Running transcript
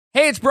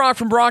Hey, it's Brock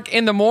from Brock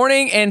in the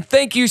Morning, and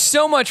thank you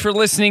so much for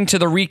listening to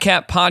the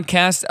recap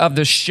podcast of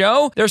the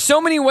show. There's so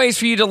many ways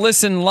for you to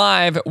listen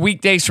live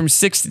weekdays from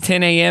 6 to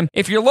 10 a.m.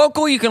 If you're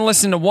local, you can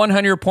listen to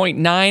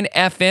 100.9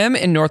 FM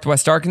in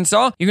Northwest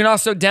Arkansas. You can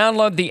also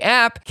download the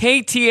app,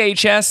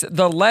 KTHS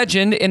The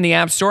Legend, in the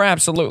App Store,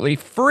 absolutely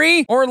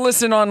free, or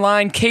listen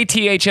online,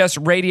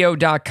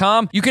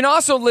 kthsradio.com. You can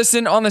also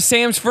listen on the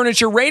Sam's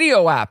Furniture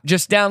Radio app.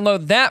 Just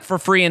download that for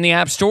free in the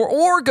App Store,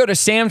 or go to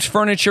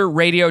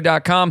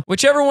samsfurnitureradio.com.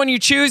 Whichever one you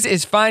choose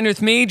is fine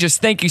with me. Just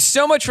thank you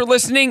so much for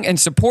listening and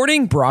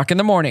supporting Brock in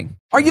the Morning.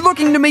 Are you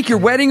looking to make your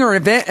wedding or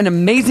event an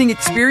amazing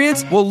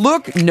experience? Well,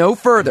 look no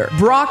further.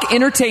 Brock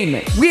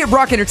Entertainment. We at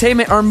Brock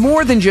Entertainment are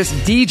more than just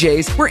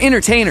DJs. We're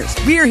entertainers.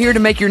 We are here to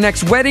make your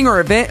next wedding or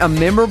event a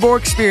memorable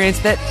experience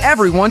that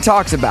everyone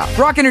talks about.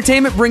 Brock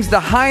Entertainment brings the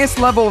highest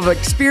level of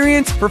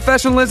experience,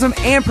 professionalism,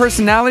 and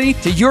personality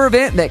to your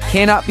event that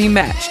cannot be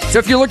matched. So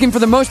if you're looking for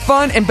the most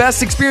fun and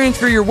best experience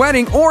for your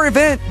wedding or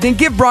event, then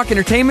give Brock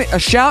Entertainment a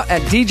shout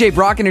at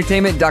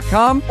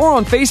djbrockentertainment.com or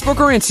on Facebook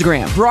or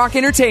Instagram. Brock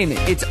Entertainment.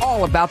 It's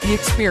all about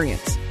the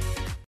experience.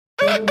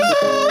 Good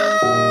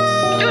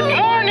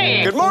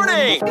morning. Good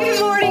morning. Good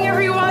morning,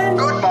 everyone.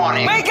 Good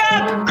morning. Wake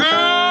up.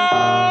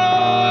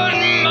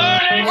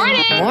 Good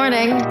morning.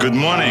 Morning. Good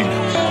morning.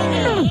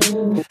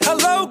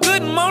 Hello,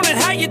 good morning,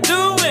 how you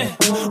doing?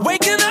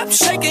 Waking up,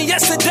 shaking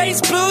yesterday's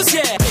blues,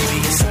 yeah.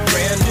 Baby, it's a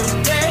brand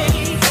new day.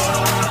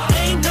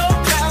 Ain't no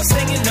clouds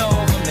hanging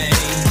over me.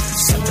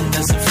 Something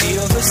doesn't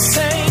feel the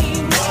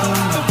same.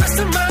 The rest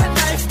of my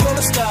life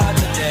gonna start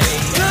today.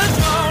 Good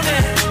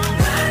morning.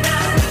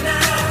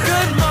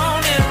 Good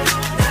morning.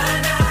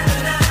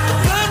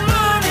 Good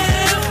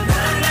morning.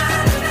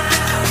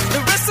 The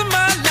rest of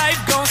my life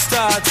gonna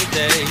start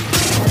today.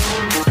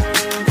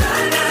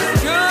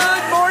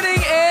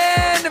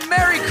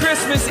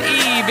 Christmas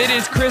Eve. It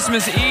is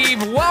Christmas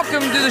Eve.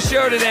 Welcome to the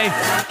show today.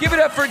 Give it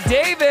up for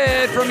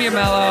David from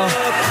Yamello.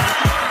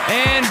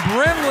 And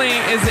Brimley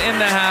is in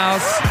the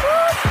house.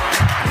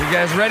 You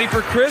guys ready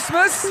for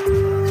Christmas?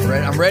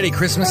 I'm ready.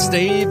 Christmas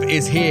Steve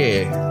is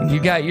here. You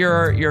got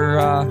your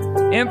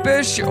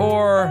impish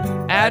or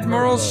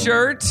Admiral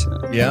shirt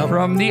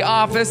from The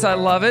Office. I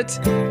love it.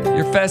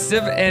 You're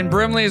festive. And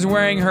Brimley is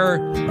wearing her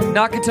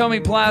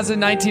Nakatomi Plaza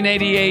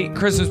 1988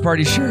 Christmas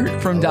party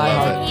shirt from Die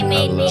Hard. He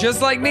made me.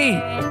 Just like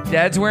me.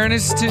 Dad's wearing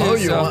his too.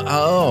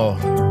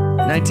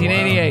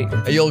 1988.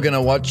 Are you all going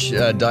to watch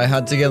Die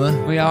Hard together?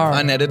 We are.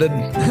 Unedited?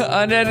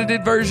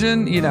 Unedited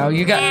version. You know,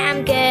 you got...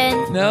 I'm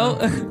good. No?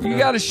 You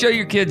got to show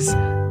your kids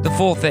the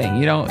full thing.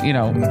 You don't,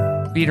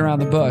 beat around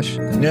the bush.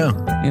 Yeah.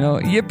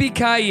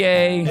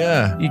 Yippee-ki-yay.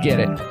 Yeah. You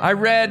get it. I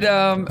read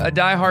a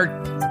Die Hard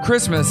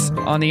Christmas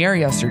on the air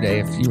yesterday,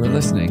 if you were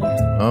listening.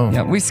 Oh.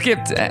 Yeah, we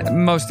skipped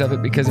most of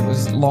it because it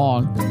was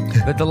long.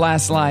 But the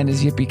last line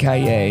is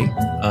Yippee-ki-yay.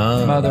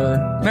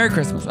 Mother. Merry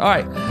Christmas. All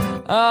right.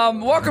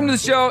 Welcome to the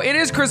show. It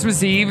is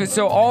Christmas Eve,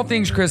 so all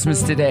things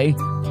Christmas today.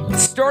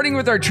 Starting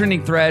with our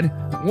trending thread,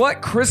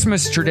 what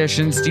Christmas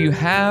traditions do you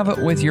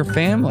have with your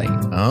family?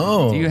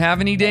 Oh. Do you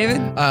have any, David?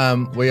 I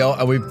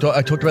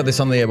talked about this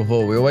on the air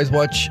before. We always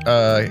watch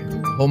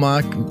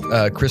Hallmark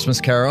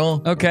Christmas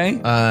Carol. Okay.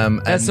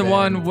 That's the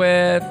one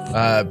with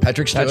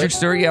Patrick Stewart. Patrick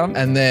Stewart, yeah.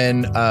 And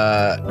then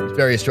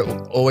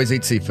always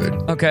eat seafood.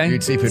 Okay. You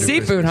eat seafood. at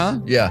Seafood, Christmas. huh?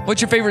 Yeah.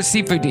 What's your favorite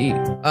seafood to eat?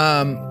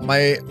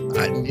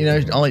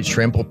 I'll eat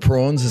shrimp or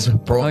prawns.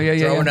 Oh, yeah.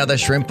 Throw another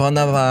shrimp on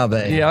the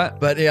barbie. Yeah.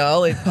 But yeah,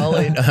 I'll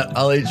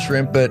eat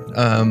shrimp. But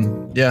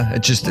yeah,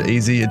 it's just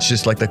easy. It's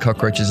just like the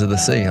cockroaches of the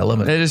sea. I love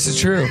it. It is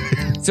true.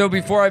 So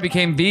before I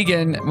became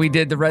vegan, we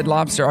did the Red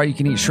Lobster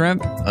all-you-can-eat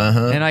shrimp.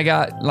 And I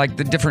got like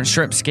the different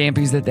shrimp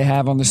scampies that they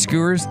have on the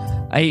skewers.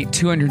 I ate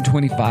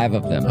 225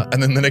 of them.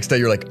 And then the next day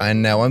you're like,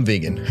 now I'm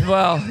vegan.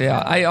 Well,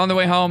 yeah. On the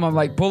way home, I'm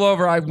like, pull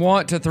over. I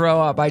want to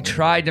throw up. I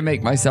tried to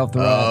make myself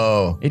throw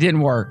up. It didn't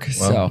work.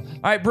 So, all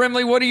right,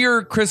 Brimley, what are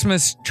your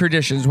Christmas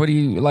traditions? What do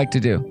you like to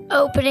do?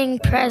 Opening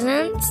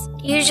presents.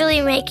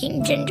 Usually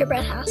making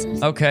gingerbread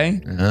houses.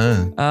 Okay.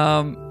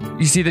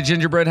 You see the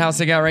gingerbread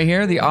house I got right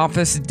here? The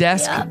office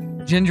desk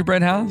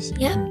gingerbread house?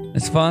 Yep.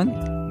 It's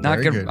fun.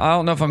 Not good. I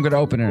don't know if I'm going to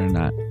open it or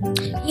not.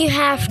 You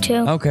have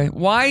to. Okay.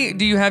 Why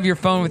do you have your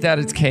phone without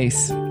its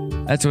case?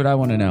 That's what I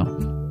want to know.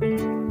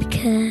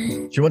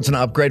 Because... She wants an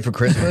upgrade for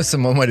Christmas,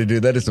 and one way to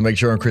do that is to make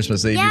sure on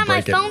Christmas Eve you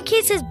break it. Yeah, my phone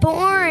case is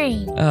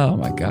boring. Oh,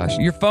 my gosh.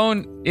 Your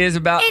phone is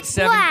about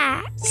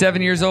black.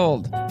 7 years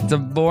old. It's a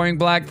boring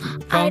black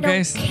phone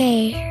case? I don't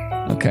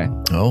care. Okay.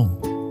 Oh.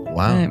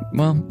 Wow. Right,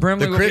 well,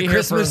 Brimley will be here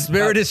Christmas for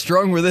spirit is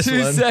strong with this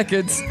 2 one.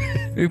 seconds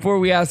before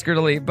we ask her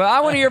to leave. But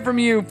I want to hear from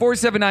you.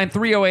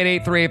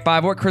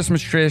 479-308-8385. What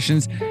Christmas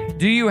traditions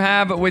do you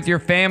have with your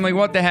family?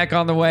 What the heck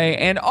on the way?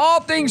 And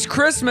all things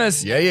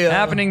Christmas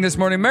happening this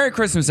morning. Merry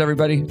Christmas,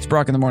 everybody. It's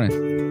Brock in the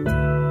Morning.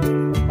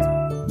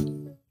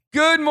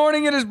 Good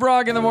morning. It is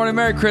Brock in the Morning.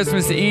 Merry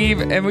Christmas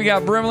Eve. And we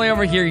got Brimley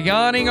over here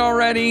yawning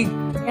already.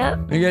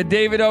 Yep. We got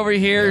David over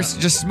here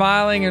just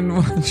smiling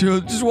and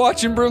just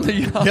watching Brimley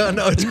yawn. Yeah,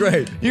 no, it's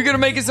great. You're going to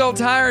make us all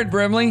tired,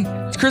 Brimley.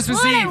 It's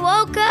Christmas Eve. I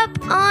woke up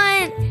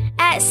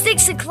at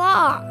 6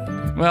 o'clock.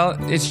 Well,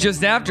 it's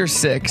just after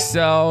 6.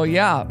 So,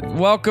 yeah.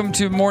 Welcome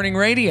to morning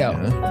radio.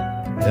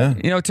 Yeah.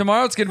 You know,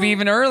 tomorrow it's going to be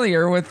even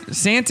earlier with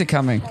Santa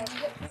coming.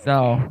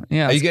 So,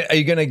 yeah. Are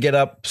you going to get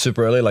up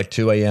super early, like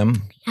 2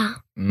 a.m.? Yeah.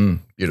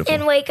 Beautiful.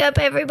 And wake up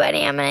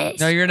everybody. I'm gonna.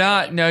 No, you're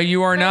not. No,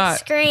 you are not.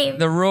 Scream.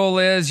 The rule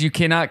is you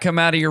cannot come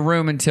out of your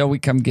room until we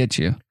come get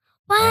you.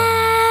 What?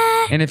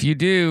 And if you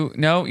do,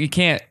 no, you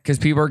can't because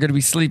people are going to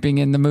be sleeping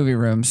in the movie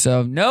room.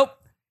 So, nope,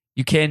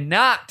 you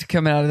cannot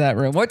come out of that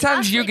room. What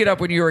time did you get up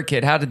when you were a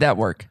kid? How did that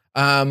work?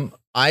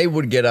 I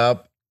would get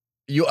up.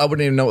 I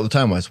wouldn't even know what the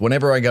time was.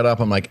 Whenever I got up,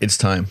 I'm like, it's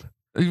time.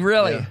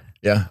 Really?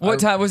 Yeah. What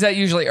time was that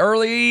usually?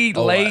 Early,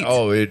 late?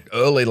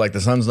 Early, like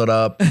the sun's not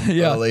up.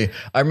 Yeah. Early.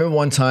 I remember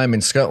one time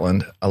in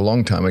Scotland, a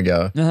long time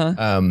ago,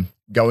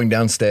 going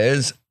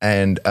downstairs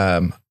and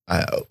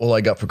all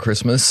I got for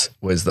Christmas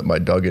was that my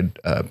dog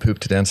had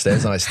pooped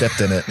downstairs and I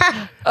stepped in it.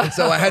 And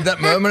so I had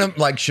that moment of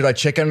like, should I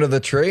check under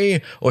the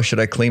tree or should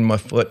I clean my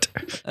foot?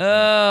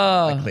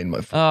 I cleaned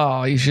my foot.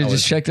 Oh, you should have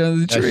just checked under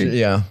the tree.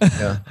 Yeah.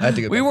 I had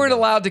to go We back weren't to bed.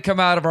 allowed to come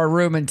out of our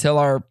room until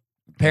our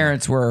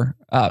parents were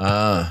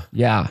up.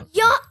 Yeah.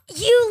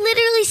 You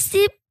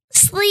literally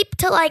sleep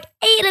till like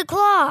 8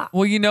 o'clock.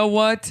 Well, you know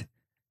what?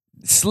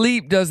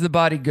 Sleep does the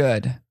body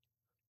good.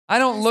 I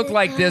don't look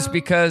like this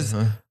because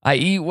I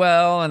eat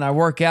well and I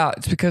work out.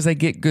 It's because I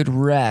get good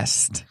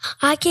rest.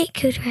 I get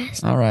good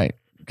rest. All right.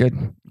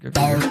 Good.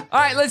 All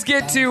right, let's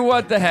get to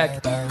what the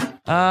heck.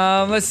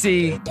 Let's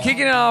see.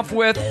 Kicking it off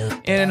with,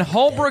 in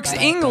Holbrooks,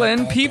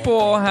 England,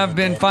 people have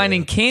been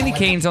finding candy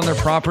canes on their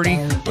property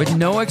with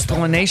no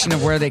explanation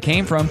of where they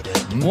came from.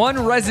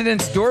 One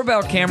resident's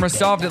doorbell camera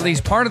solved at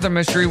least part of the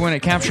mystery when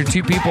it captured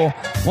 2 people,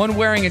 one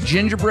wearing a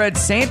gingerbread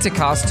Santa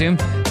costume,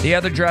 the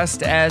other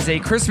dressed as a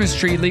Christmas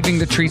tree, leaving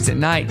the treats at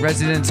night.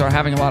 Residents are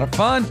having a lot of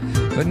fun,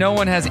 but no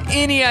one has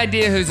any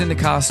idea who's in the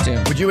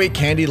costume. Would you eat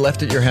candy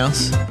left at your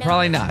house?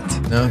 Probably not.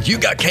 No. You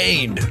got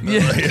caned.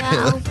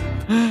 No.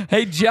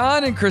 Hey,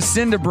 John and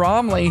Crescinda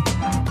Bromley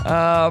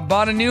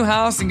bought a new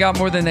house and got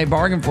more than they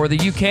bargained for. The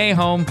UK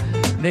home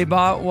they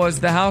bought was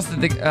the house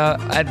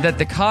that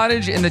the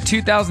cottage in the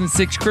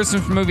 2006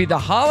 Christmas movie The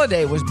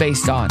Holiday was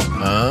based on.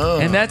 Oh.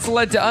 And that's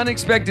led to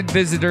unexpected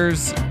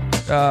visitors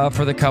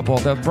for the couple.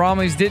 The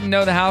Bromleys didn't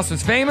know the house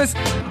was famous,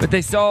 but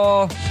they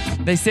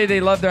say they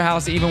love their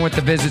house even with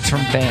the visits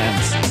from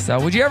fans. So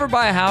would you ever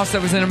buy a house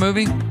that was in a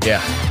movie?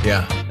 Yeah.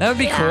 That would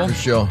be cool. For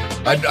sure.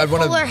 I'd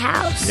want Fuller to.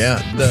 house.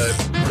 Yeah,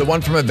 the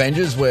one from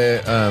Avengers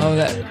where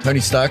Tony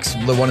Stark's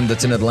the one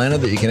that's in Atlanta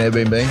that you can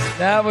Airbnb.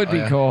 That would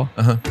be cool.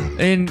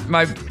 And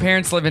my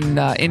parents live in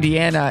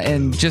Indiana,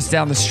 and just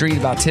down the street,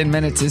 about 10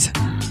 minutes, is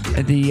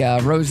the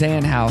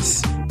Roseanne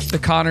house, the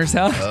Connors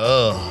house.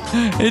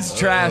 It's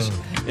trash.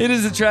 It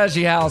is a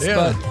trashy house,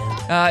 but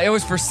it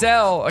was for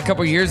sale a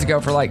couple years ago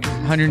for like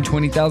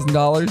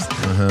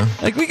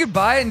 $120,000. Like we could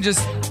buy it and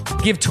just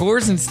give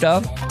tours and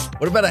stuff.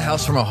 What about a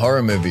house from a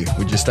horror movie?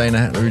 Would you stay in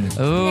a?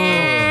 Oh,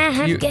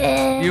 I'm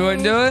good. you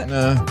wouldn't do it?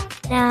 No.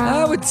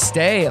 I would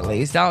stay at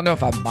least. I don't know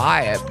if I'd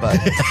buy it, but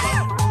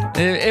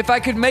if I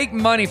could make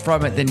money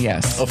from it, then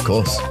yes. Of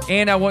course.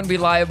 And I wouldn't be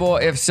liable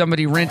if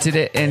somebody rented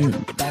it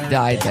and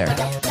died there.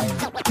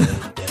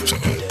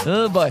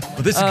 Oh boy.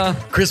 Well, this is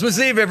Christmas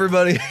Eve,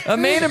 everybody. A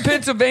man in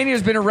Pennsylvania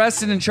has been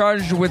arrested and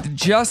charged with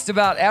just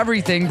about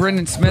everything.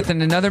 Brendan Smith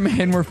and another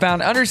man were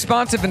found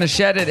unresponsive in a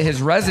shed at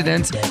his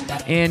residence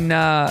in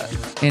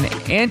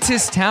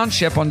Antis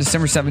Township on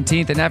December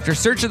 17th. And after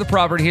search of the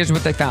property, here's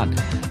what they found.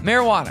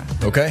 Marijuana.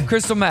 Okay.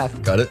 Crystal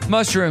meth. Got it.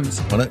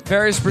 Mushrooms. Want it?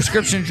 Various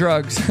prescription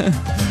drugs.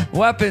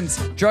 Weapons.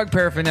 Drug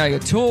paraphernalia.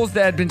 Tools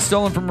that had been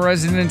stolen from a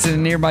residence in a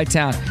nearby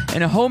town.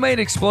 And a homemade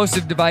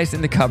explosive device in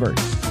the cupboard.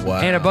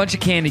 Wow. And a bunch of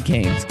candy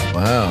canes.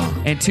 Wow.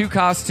 And 2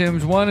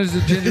 costumes. One is a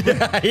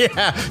gingerbread.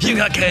 Yeah, you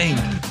got caned.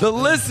 The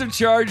list of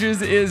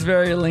charges is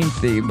very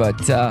lengthy,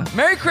 but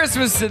Merry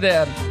Christmas to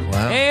them.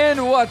 Wow.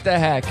 And what the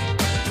heck?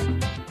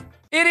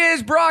 It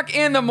is Brock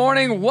in the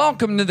morning.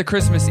 Welcome to the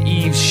Christmas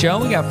Eve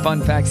show. We got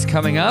fun facts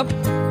coming up.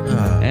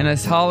 And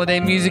it's holiday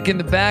music in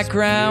the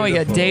background. We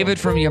got David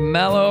from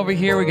Yamela over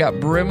here. We got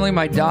Brimley,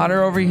 my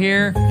daughter, over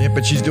here. Yeah,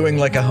 but she's doing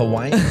like a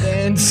Hawaiian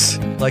dance,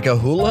 like a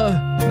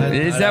hula.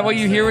 Is that what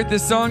you hear with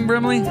this song,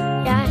 Brimley?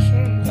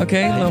 Yeah, sure.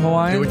 Okay, a little Do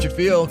Hawaiian. what you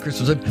feel,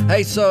 Christmas Eve.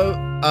 Hey, so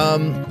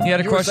You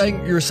had a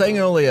question? You were saying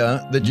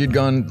earlier that you'd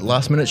gone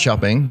last minute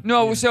shopping.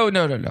 No.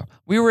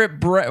 We were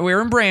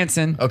in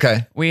Branson.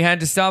 Okay. We had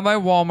to stop by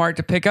Walmart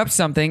to pick up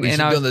something, You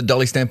and I doing the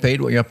Dolly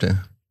Stampede? What are you up to?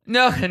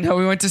 No,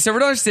 we went to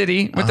Silver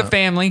City with the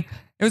family.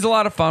 It was a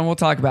lot of fun. We'll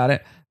talk about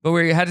it. But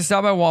we had to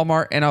stop by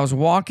Walmart, and I was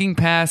walking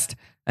past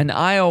an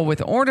aisle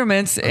with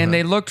ornaments, and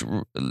they looked,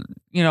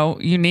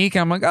 unique.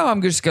 I'm like,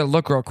 I'm just going to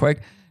look real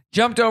quick.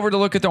 Jumped over to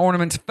look at the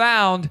ornaments,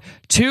 found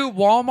 2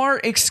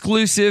 Walmart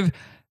exclusive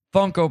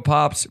Funko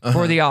Pops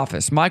for The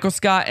Office, Michael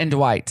Scott and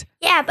Dwight.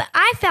 Yeah, but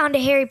I found a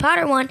Harry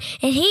Potter one,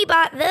 and he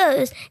bought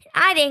those. And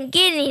I didn't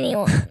get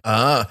anyone.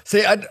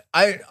 See,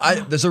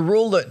 I there's a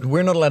rule that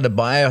we're not allowed to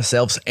buy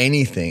ourselves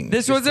anything.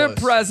 This was a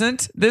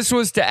present. This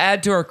was to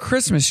add to our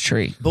Christmas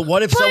tree. But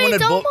what if But someone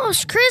it's had bought?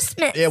 almost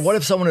Christmas. Yeah, what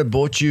if someone had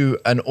bought you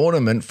an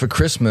ornament for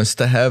Christmas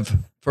to have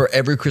for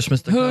every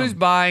Christmas to Who's come.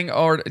 buying,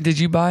 or did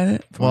you buy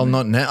it? Well,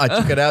 not now. I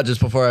took it out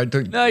just before I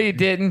took. No, you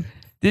didn't.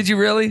 Did you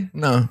really?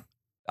 No.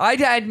 I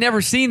had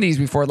never seen these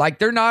before. Like,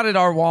 they're not at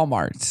our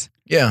Walmarts.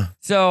 Yeah.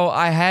 So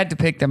I had to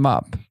pick them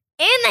up.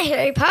 And the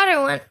Harry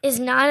Potter one is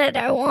not at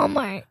our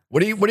Walmart.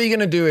 What are you going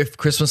to do if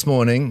Christmas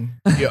morning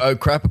you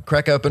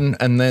crack open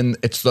and then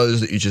it's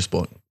those that you just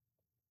bought?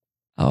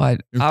 Oh,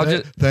 I'll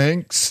just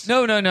thanks.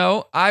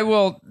 No. I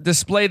will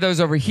display those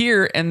over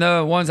here, and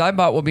the ones I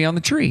bought will be on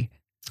the tree.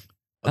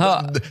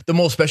 The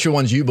more special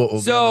ones you bought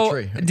will be on the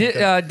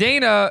tree.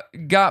 Dana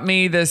got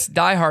me this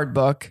Die Hard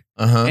book,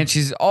 and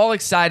she's all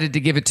excited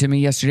to give it to me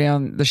yesterday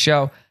on the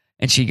show.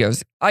 And she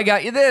goes, "I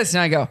got you this,"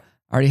 and I go,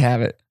 "I already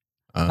have it.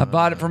 I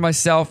bought it for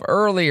myself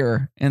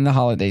earlier in the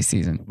holiday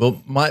season."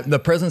 Well, the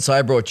presents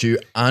I brought you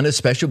aren't as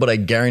special, but I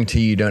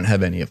guarantee you don't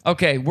have any of them.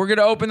 Okay, we're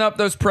gonna open up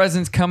those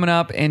presents coming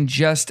up in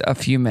just a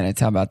few minutes.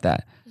 How about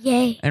that?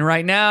 Yay. And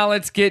right now,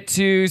 let's get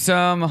to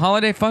some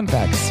holiday fun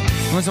facts.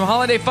 You want some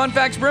holiday fun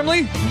facts,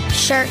 Brimley?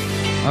 Sure.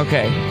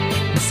 Okay,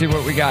 let's see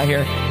what we got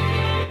here.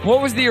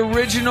 What was the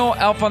original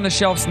Elf on the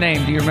Shelf's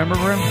name? Do you remember,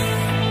 Brim?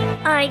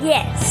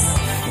 Yes.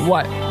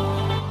 What?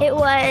 It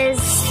was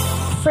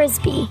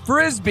Frisbee.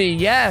 Frisbee,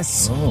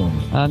 yes.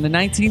 In the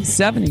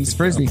 1970s,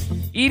 Frisbee.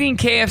 Eating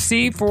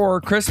KFC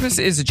for Christmas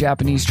is a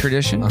Japanese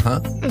tradition. You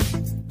have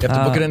to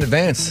book it in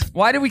advance.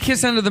 Why do we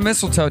kiss under the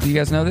mistletoe? Do you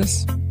guys know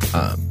this?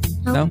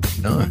 No?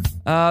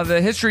 No.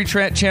 The History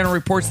Channel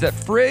reports that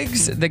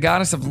Friggs, the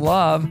goddess of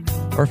love,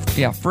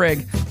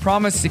 Frigg,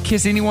 promised to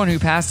kiss anyone who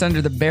passed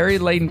under the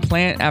berry-laden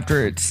plant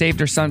after it saved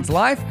her son's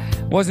life.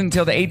 It wasn't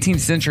until the 18th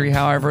century,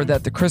 however,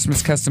 that the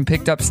Christmas custom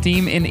picked up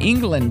steam in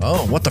England.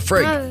 Oh, what the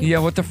frig? Yeah,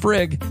 what the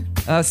frig?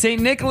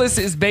 St. Nicholas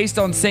is based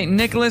on St.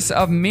 Nicholas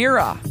of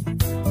Myra.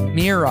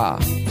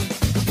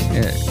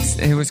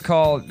 It was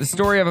called the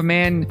story of a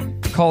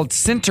man called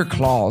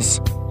Sinterklaas.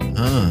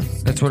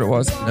 That's what it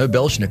was. No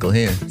Belschnickel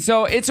here.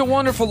 So It's a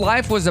Wonderful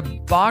Life was a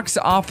box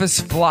office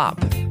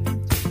flop.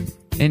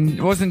 And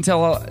it wasn't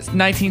until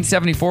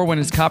 1974, when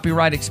its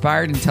copyright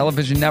expired and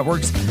television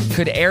networks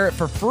could air it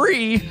for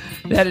free,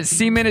 that it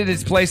cemented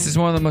its place as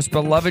one of the most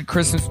beloved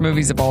Christmas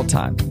movies of all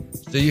time.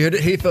 So you heard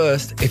it here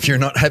first. If you're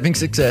not having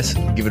success,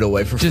 give it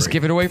away for free. Just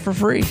give it away for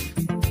free.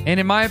 And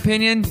in my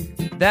opinion,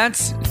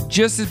 that's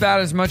just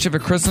about as much of a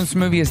Christmas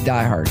movie as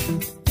Die Hard.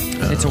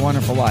 It's a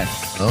Wonderful Life.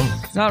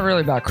 Oh. It's not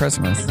really about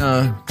Christmas.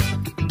 No.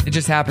 It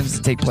just happens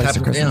to take place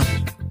at Christmas.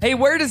 Yeah. Hey,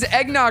 where does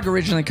eggnog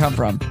originally come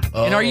from?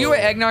 And are you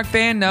an eggnog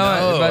fan?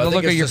 No, by the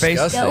look of your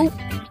face. Nope.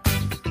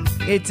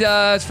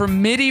 It's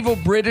from medieval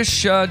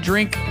British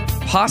drink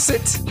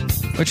posset,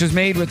 which was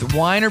made with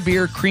wine or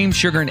beer, cream,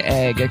 sugar, and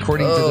egg,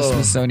 according to the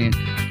Smithsonian.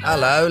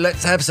 Hello,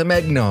 let's have some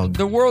eggnog.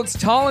 The world's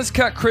tallest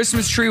cut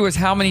Christmas tree was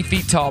how many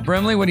feet tall?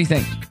 Brimley, what do you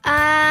think?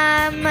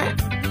 How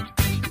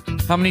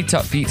many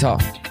feet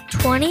tall?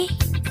 20?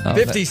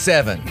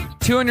 57.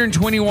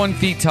 221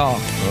 feet tall.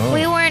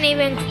 We weren't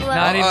even close.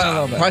 Not even a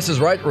little bit. Price is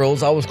Right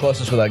rules. I was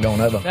closest without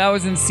going over. That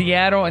was in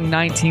Seattle in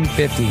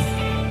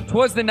 1950.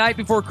 'Twas the Night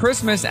Before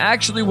Christmas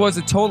actually was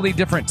a totally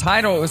different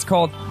title. It was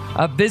called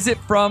A Visit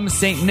from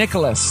St.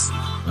 Nicholas.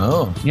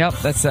 Oh. Yep,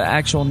 that's the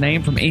actual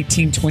name from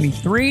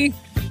 1823.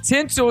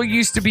 Tinsel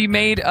used to be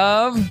made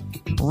of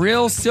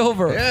real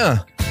silver. Yeah.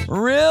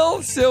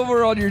 Real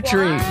silver on your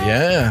tree.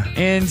 Yeah.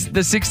 In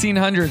the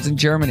 1600s in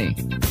Germany.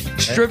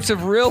 Strips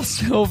of real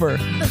silver.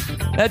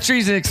 That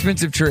tree's an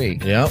expensive tree.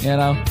 Yep. You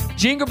know?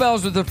 Jingle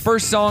Bells was the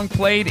first song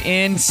played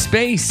in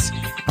space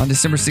on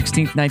December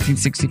 16th,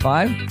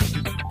 1965.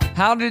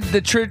 How did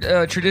the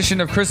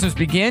tradition of Christmas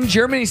begin?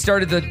 Germany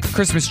started the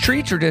Christmas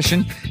tree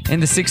tradition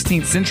in the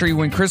 16th century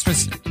when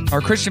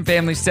Christian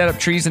families set up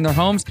trees in their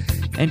homes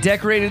and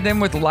decorated them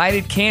with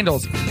lighted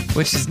candles,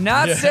 which is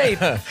not safe.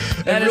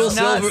 That is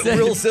not safe.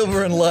 Real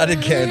silver and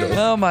lighted candles.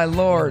 Oh, my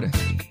Lord.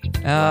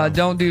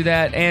 Don't do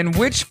that. And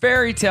which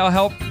fairy tale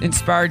helped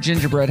inspire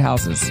gingerbread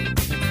houses?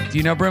 Do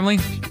you know, Brimley?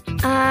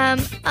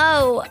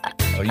 Oh,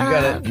 you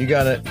got it. You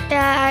got it.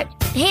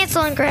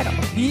 Hansel and Gretel.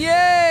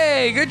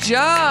 Yay! Good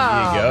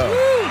job. There you go.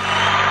 Woo.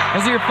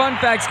 Those are your fun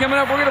facts. Coming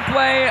up, we're going to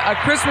play a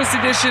Christmas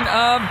edition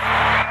of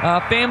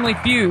Family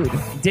Feud.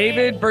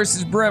 David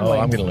versus Brimley.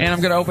 I'm gonna lose. And I'm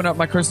going to open up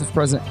my Christmas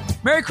present.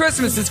 Merry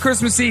Christmas. It's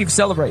Christmas Eve.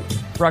 Celebrate.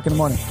 Rock in the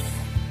morning.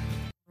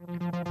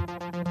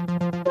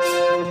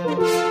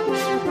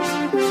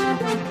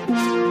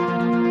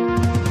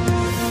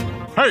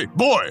 Hey,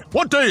 boy,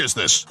 what day is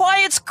this?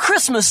 Why, it's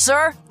Christmas,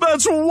 sir.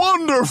 That's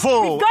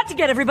wonderful! Got to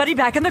get everybody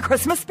back in the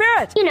Christmas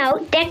spirit. You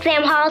know, deck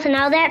them halls and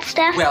all that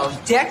stuff. Well,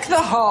 deck the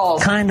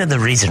halls. Kind of the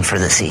reason for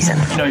the season.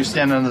 You know, you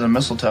stand under the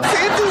mistletoe.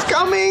 Santa's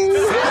coming!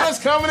 Santa's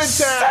coming to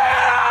town!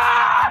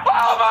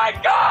 Oh, my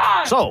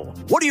God! So,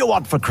 what do you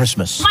want for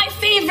Christmas? My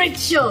favorite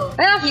show.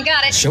 Well, you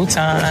got it.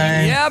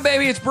 Showtime. Yeah,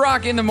 baby, it's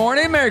Brock in the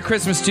morning. Merry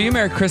Christmas to you.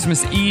 Merry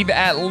Christmas Eve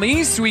at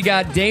least. We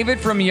got David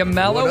from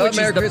Yamello, What up, which is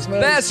Merry the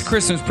Christmas. best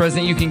Christmas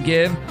present you can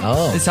give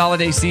this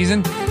holiday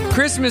season.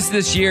 Christmas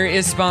this year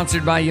is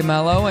sponsored by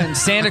Yamello, and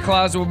Santa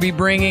Claus will be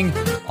bringing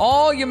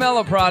all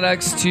Yamello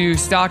products to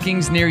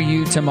stockings near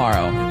you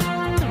tomorrow.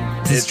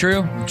 It's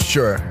true.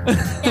 Sure.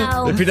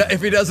 No.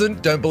 If he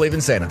doesn't, don't believe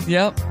in Santa.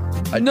 Yep.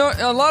 No,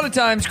 a lot of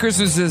times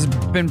Christmas has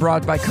been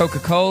brought by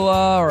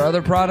Coca-Cola or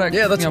other product.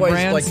 Yeah, that's why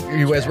brands. he's like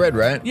he wears red,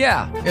 right?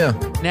 Yeah.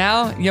 Yeah.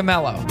 Now you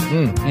mellow.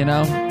 You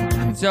know.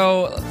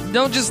 So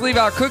don't just leave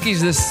out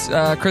cookies this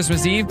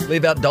Christmas Eve.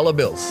 Leave out dollar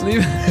bills.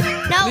 Leave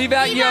No, out leave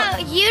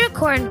out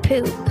unicorn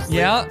poop.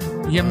 Yeah,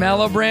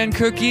 Yamello brand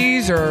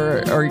cookies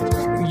or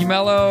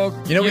Yamello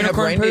we have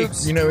unicorn reindeer.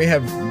 poops. We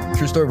have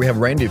true story. We have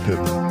reindeer poop.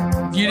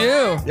 You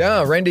do.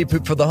 Yeah, reindeer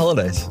poop for the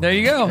holidays. There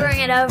you go. Bring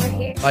it over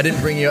here. I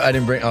didn't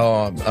bring.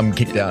 Oh, I'm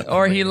kicked out.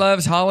 Or he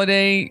loves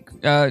holiday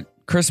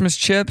Christmas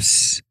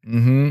chips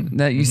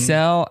that you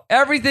sell.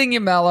 Everything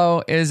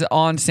Yamello is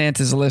on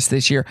Santa's list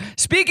this year.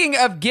 Speaking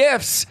of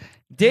gifts,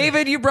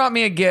 David, you brought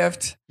me a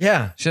gift.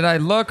 Yeah. Should I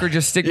look or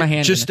just stick my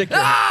hand Just in?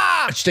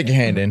 stick your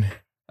hand in.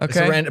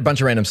 Okay. It's a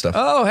bunch of random stuff.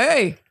 Oh,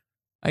 hey.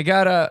 I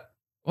got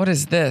what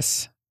is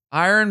this?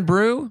 Iron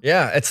Brew?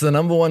 Yeah, it's the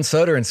number one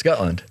soda in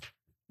Scotland.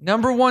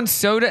 Number one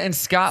soda in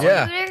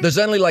Scotland? Yeah. There's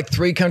only like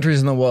 3 countries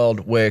in the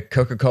world where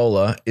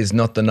Coca-Cola is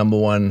not the number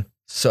one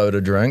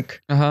soda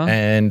drink.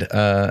 And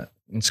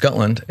in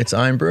Scotland, it's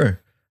Iron Brew.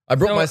 I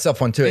brought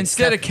myself one too.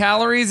 Instead of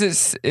calories,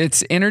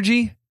 it's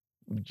energy?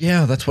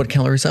 Yeah, that's what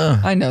calories are.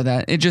 I know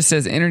that. It just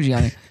says energy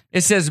on it.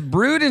 It says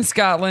brewed in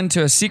Scotland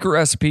to a secret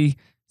recipe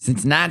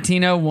since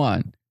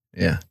 1901.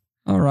 Yeah.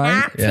 All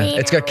right. Yeah.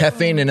 It's got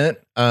caffeine in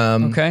it.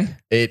 Okay.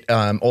 It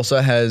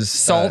also has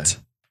salt.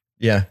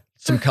 Yeah.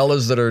 Some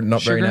colors that are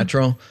not very Sugar?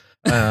 natural.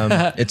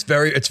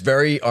 It's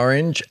very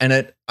orange,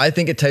 and I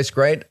think it tastes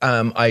great.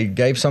 I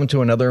gave some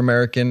to another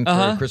American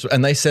for Christmas,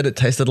 and they said it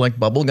tasted like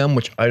bubble gum,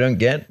 which I don't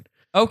get.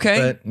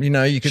 Okay. But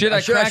you could. Should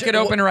I crack it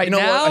open right you know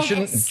now? What? I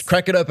shouldn't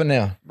crack it open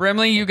now.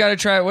 Brimley, you got to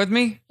try it with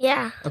me?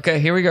 Yeah. Okay,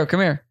 here we go. Come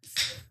here.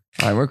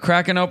 All right, we're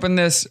cracking open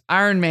this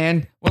Iron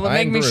Man. Will it make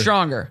Iron me Brew.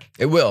 stronger?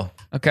 It will.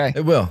 Okay.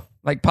 It will.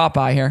 Like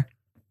Popeye here.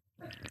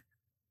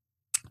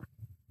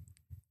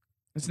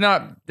 It's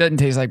doesn't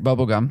taste like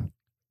bubble gum.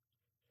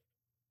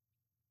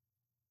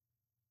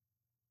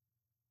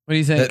 What do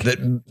you think?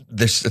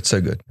 It's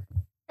so good.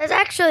 That's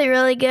actually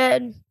really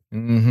good.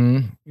 Mm-hmm.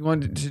 You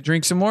want to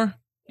drink some more?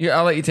 Yeah,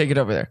 I'll let you take it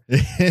over there.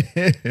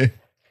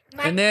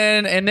 And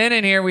then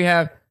in here we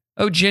have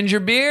ginger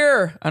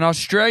beer, an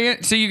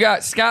Australian. So you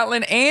got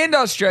Scotland and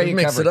Australia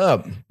Mix covered. it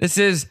up. This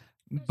is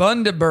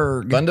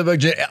Bundaberg.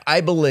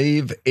 I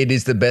believe it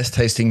is the best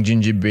tasting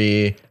ginger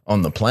beer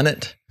on the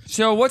planet.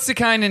 So what's the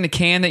kind in the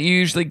can that you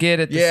usually get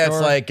at the store? It's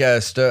like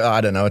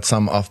I don't know. It's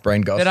some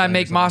off-brand gospel. Did I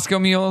make Moscow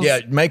mules? Yeah,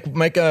 make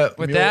a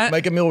With mule, that?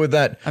 Make a meal with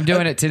that. I'm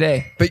doing it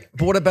today. But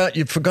what about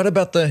you? Forgot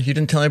about you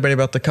didn't tell anybody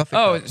about the coffee.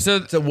 cup. So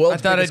it's the world's I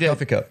thought I biggest did.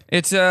 coffee cup.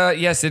 It's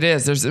yes, it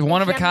is. There's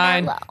one of a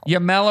kind.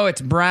 Yamello.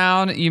 It's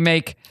brown. You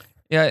make.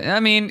 Yeah,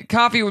 I mean,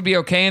 coffee would be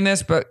okay in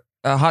this, but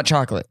hot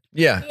chocolate.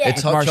 Yeah,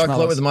 it's hot Marshmallows.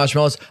 chocolate with the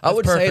marshmallows. I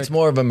would say perfect. it's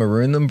more of a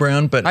maroon than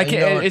brown, but I you can.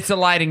 know what? It's the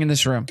lighting in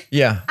this room.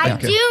 Yeah, I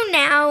do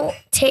now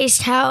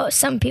taste how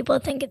some people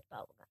think it's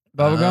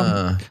bubble gum.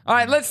 Bubblegum. All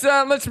right, let's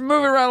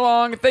move it right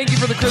along. Thank you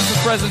for the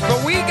Christmas presents,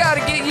 but we got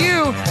to get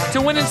you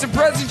to winning some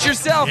presents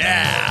yourself.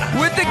 Yeah.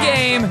 With the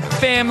game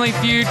Family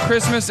Feud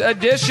Christmas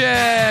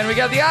Edition. We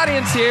got the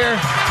audience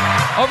here.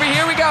 Over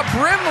here we got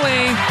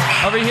Brimley.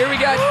 Over here we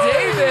got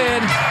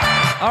David.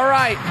 All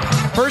right,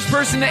 first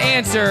person to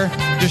answer,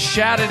 just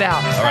shout it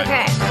out. All right.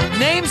 Okay.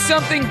 Name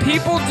something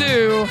people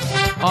do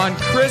on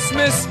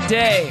Christmas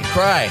Day.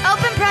 Cry.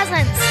 Open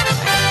presents.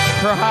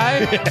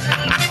 Cry.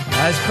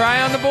 Is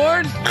cry on the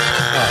board?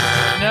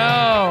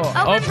 No.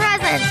 Open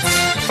presents.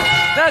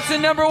 That's the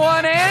number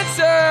one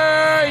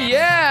answer.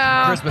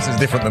 Yeah. Christmas is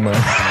different than mine.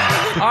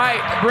 All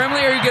right,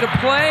 Brimley, are you going to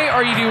play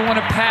or do you want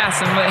to pass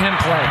and let him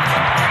play?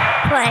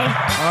 Play.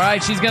 All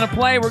right, she's going to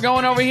play. We're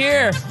going over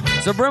here.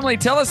 So, Brimley,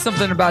 tell us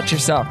something about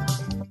yourself.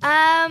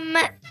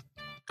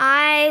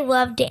 I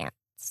love dance.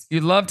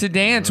 You love to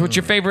dance. What's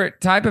your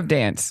favorite type of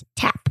dance?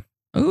 Tap.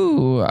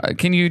 Ooh,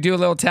 can you do a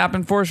little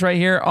tapping for us right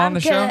here on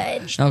the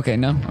good. show? Okay,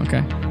 no?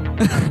 Okay.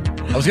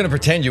 I was going to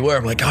pretend you were.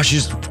 I'm like, gosh,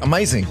 she's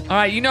amazing. All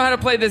right, you know how to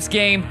play this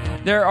game.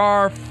 There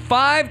are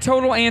 5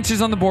 total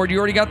answers on the board. You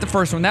already got the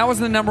first one. That was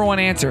the number one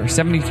answer.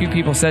 72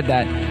 people said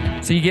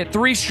that. So you get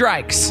 3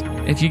 strikes.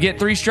 If you get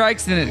 3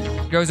 strikes, then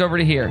it goes over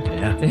to here,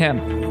 to him.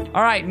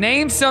 All right,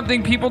 name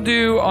something people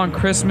do on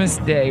Christmas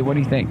Day. What do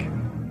you think?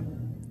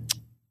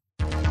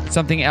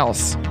 Something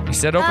else. You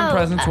said open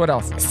presents. What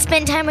else?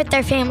 Spend time with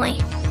their family.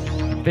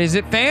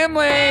 Visit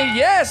family.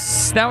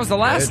 Yes, that was the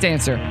last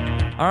answer.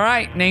 All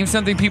right, name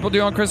something people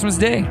do on Christmas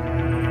Day.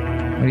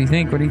 What do you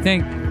think? What do you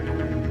think?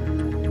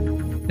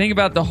 Think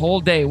about the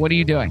whole day. What are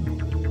you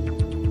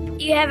doing?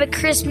 You have a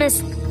Christmas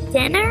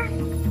dinner?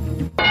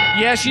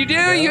 Yes, you do.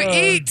 You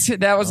eat.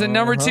 That was the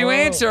number 2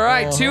 answer. All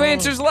right, 2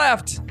 answers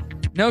left.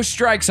 No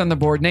strikes on the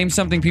board. Name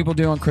something people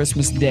do on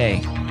Christmas Day.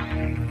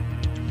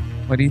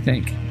 What do you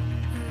think?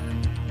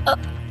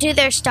 Do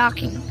their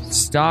stockings.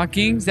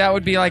 Stockings? That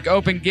would be like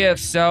open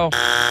gifts. So,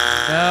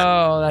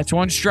 no, that's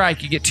 1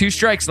 strike. You get 2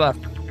 strikes left.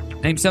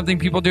 Name something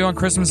people do on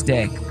Christmas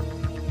Day.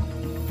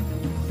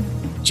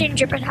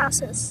 Gingerbread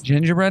houses.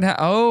 Gingerbread house.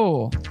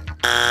 Oh.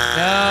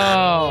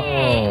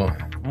 No.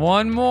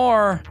 One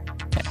more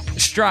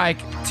strike.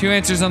 2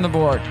 answers on the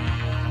board.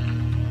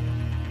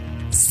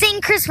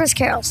 Sing Christmas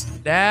carols.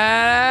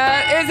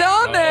 That is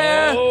on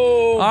there.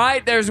 All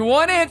right, there's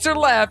one answer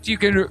left. You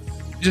can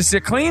just a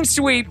clean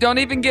sweep. Don't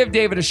even give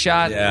David a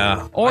shot.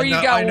 Yeah. Or I you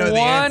know- got I know the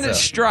one answer.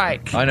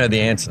 strike. I know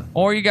the answer.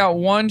 Or you got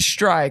one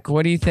strike.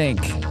 What do you think?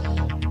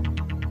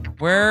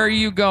 Where are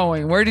you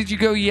going? Where did you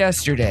go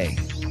yesterday?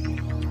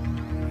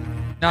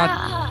 Not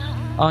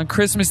on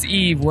Christmas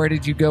Eve. Where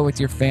did you go with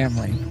your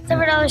family?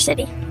 Silver Dollar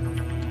City.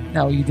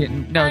 No, you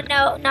didn't. No,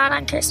 No, not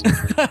on Christmas.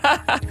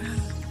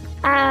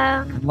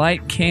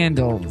 light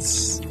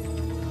candles.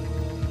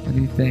 What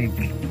do you think?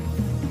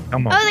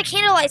 Come Oh, the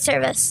candlelight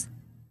service.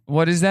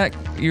 What is that?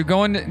 You're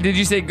going to, did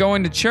you say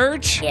going to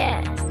church?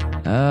 Yes.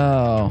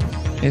 Oh.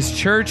 Is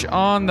church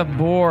on the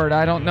board?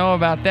 I don't know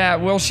about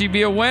that. Will she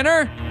be a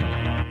winner?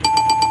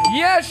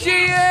 Yes, she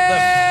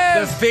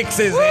is! The fix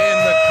is in.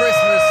 The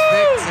Christmas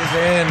fix is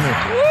in.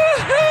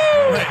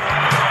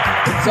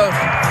 Woohoo! So,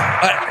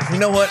 you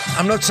know what?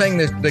 I'm not saying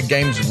that the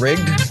game's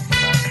rigged,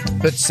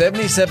 but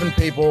 77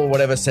 people, or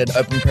whatever, said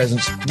open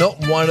presents. Not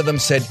one of them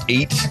said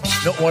eat.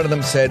 Not one of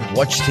them said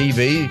watch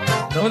TV.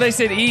 Well, they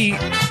said eat.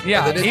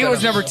 Yeah, They did eat say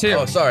was that. number 2.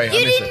 Oh, sorry. I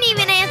You missed didn't it.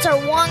 even answer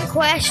one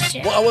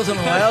question. Well, I wasn't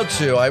allowed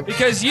to.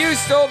 Because you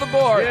stole the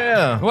board.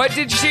 Yeah. What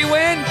did she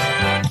win?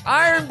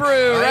 Iron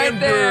Brew, right Iron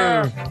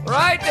there. Brew.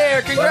 Right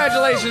there.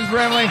 Congratulations,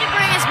 Brimley. You can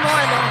bring us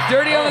more, though.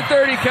 Dirty on the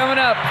 30 coming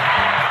up.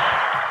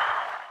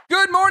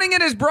 Good morning.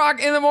 It is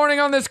Brock in the morning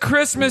on this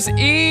Christmas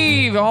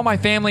Eve. All my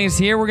family is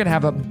here. We're going to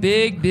have a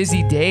big,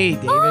 busy day,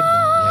 David.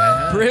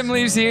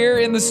 Brimley's here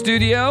in the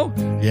studio.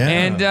 Yeah.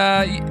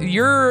 And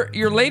your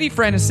lady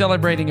friend is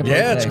celebrating a birthday.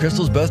 Yeah, it's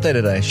Crystal's birthday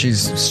today. She's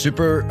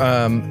super,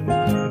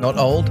 not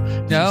old.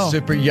 No. She's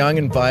super young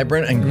and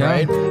vibrant and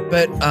Yeah. great.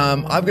 But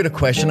I've got a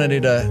question. I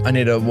need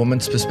a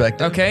woman's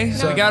perspective. Okay,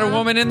 so we got a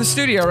woman in the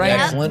studio, right?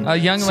 Excellent. A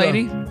young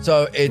lady.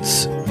 So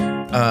it's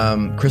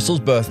Crystal's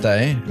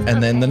birthday,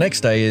 and then the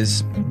next day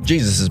is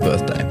Jesus'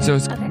 birthday. So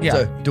it's, yeah.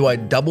 So do I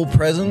double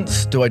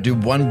presents? Do I do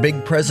one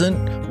big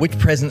present? Which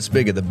present's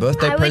bigger, the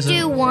birthday I would present?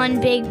 do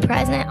one big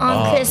present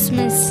on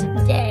Christmas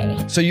Day.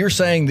 So you're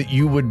saying that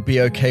you would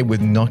be okay with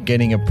not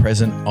getting a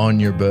present on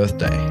your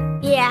birthday?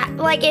 Yeah,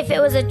 like if it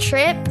was a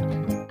trip,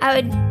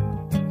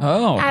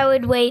 Oh. I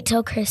would wait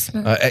till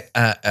Christmas.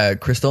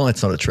 Crystal,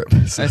 it's not a trip.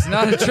 It's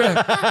not a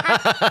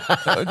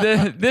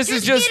trip. This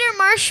is just. Get her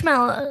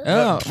marshmallows.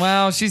 Oh,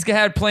 well, she's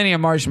had plenty of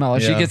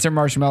marshmallows. She Yeah. gets her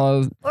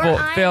marshmallows Or full,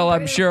 Iron Phil, I'm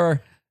Brew.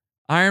 sure.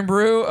 Iron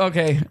Brew?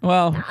 Okay,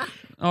 well,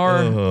 or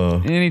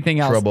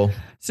anything else. Trouble.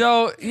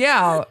 So,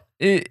 yeah,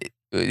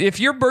 if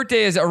your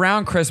birthday is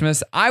around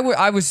Christmas, I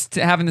was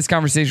having this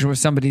conversation with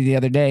somebody the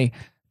other day.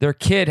 Their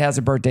kid has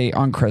a birthday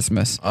on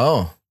Christmas.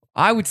 Oh.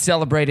 I would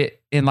celebrate it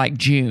in like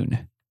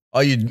June. Oh,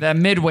 you? That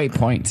midway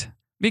point,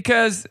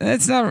 because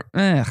it's not.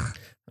 I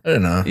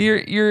don't know.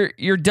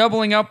 You're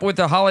doubling up with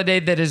a holiday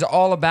that is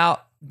all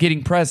about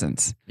getting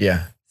presents.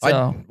 Yeah.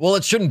 So- Well,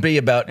 it shouldn't be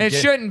about. It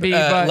shouldn't be,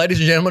 but- ladies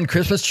and gentlemen,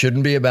 Christmas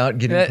shouldn't be about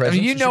getting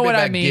presents. you It know should be what I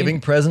about mean. Giving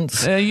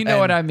presents. You know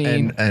what I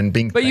mean. And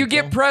being. But you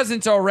thankful. get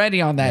presents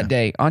already on that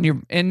day.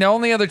 And the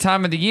only other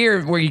time of the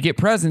year where you get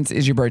presents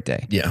is your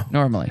birthday. Yeah.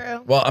 Normally.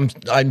 Well,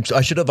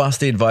 I should have asked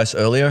the advice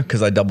earlier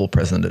because I double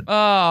presented.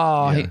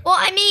 Oh, Well,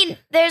 I mean,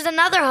 there's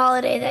another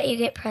holiday that you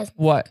get presents.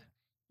 what?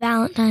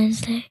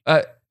 Valentine's Day.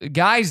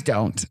 Guys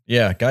don't.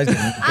 Yeah, guys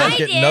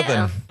get do.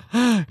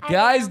 nothing.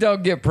 Guys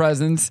don't get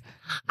presents.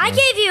 I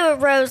gave you a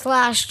rose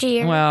last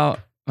year Well,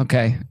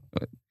 okay.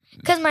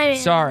 because my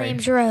sorry.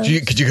 name's Rose.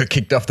 Because you got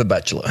kicked off The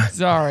Bachelor.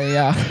 Sorry,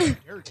 yeah.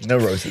 No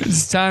roses.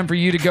 It's time for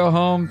you to go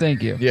home.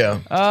 Thank you. Yeah.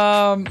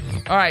 All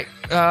right.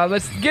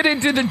 Let's get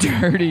into the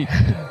dirty.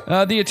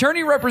 The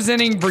attorney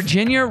representing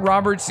Virginia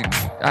Roberts,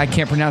 I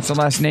can't pronounce the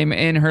last name,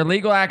 in her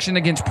legal action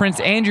against Prince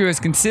Andrew is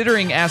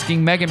considering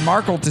asking Meghan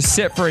Markle to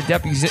sit for a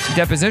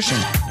deposition.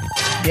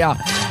 Yeah.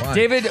 Why?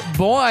 David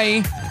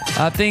Boy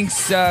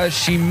thinks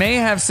she may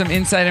have some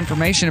inside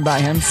information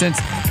about him since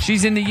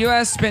she's in the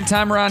U.S., spent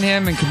time around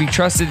him, and can be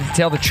trusted to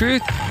tell the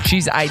truth.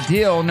 She's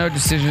ideal. No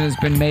decision has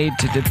been made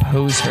to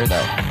depose her,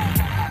 though.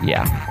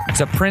 Yeah,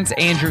 it's a Prince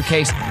Andrew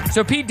case.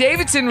 So Pete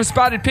Davidson was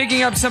spotted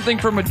picking up something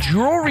from a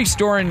jewelry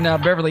store in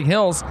Beverly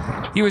Hills.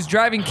 He was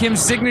driving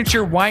Kim's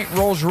signature white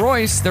Rolls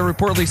Royce. They're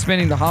reportedly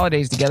spending the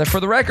holidays together. For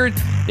the record,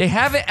 they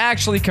haven't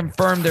actually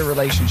confirmed their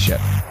relationship.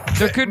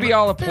 There could be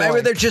all a ploy.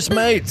 Maybe they're just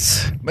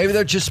mates. Maybe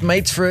they're just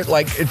mates for it.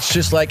 Like, it's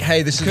just like,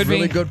 hey, this is Could be.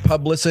 really good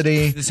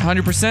publicity. This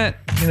 100%.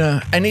 You know,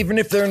 and even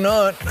if they're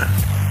not,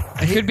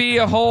 It could be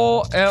a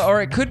whole,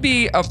 or it could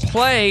be a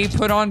play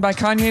put on by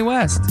Kanye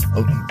West.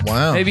 oh,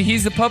 wow. Maybe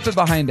he's the puppet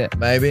behind it.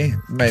 Maybe.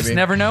 Just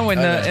never know in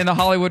the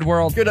Hollywood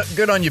world.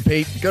 Good on you,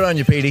 Pete. Good on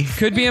you, Petey.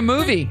 Could be a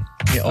movie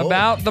Yeah, oh.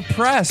 about the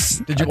press.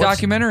 Did you a watch-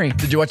 documentary?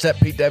 Did you watch that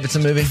Pete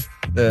Davidson movie?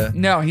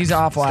 No, he's an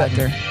awful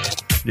actor.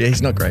 Yeah,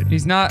 he's not great.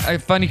 He's not a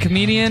funny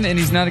comedian, and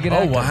he's not a good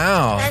actor. Oh,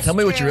 wow. That's Tell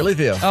me what you true. really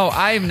feel. Oh,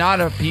 I am not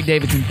a Pete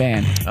Davidson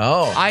fan.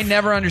 Oh. I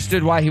never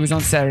understood why he was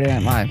on Saturday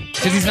Night Live.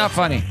 Because he's not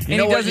funny. And he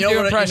doesn't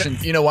do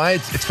impressions. You know why?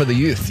 It's for the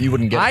youth. You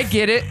wouldn't get it. I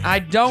get it. I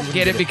don't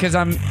get it because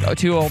I'm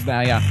too old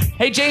now, yeah.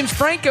 Hey, James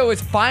Franco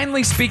is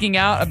finally speaking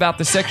out about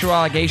the sexual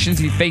allegations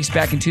he faced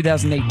back in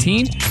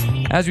 2018.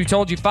 As we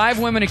told you, 5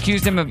 women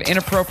accused him of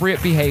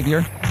inappropriate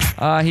behavior.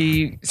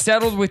 He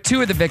settled with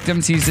 2 of the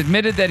victims. He's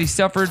admitted that he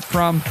suffered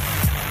from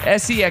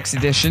sex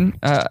addiction.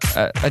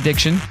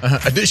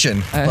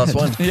 Addition plus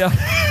 1.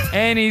 Yeah.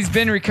 And he's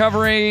been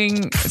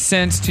recovering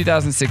since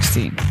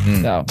 2016.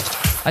 So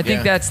I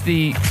think that's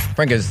the...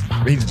 Franco's,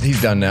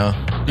 he's done now.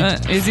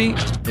 Is he?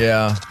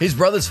 Yeah. His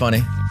brother's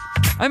funny.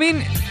 I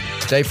mean...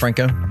 Dave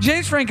Franco.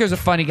 James Franco's a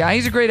funny guy.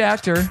 He's a great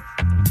actor.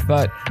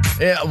 But...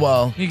 Yeah,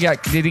 well...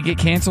 Did he get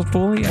canceled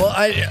fully? Well,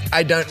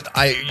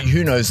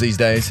 who knows these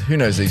days?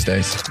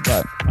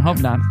 But I hope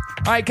not.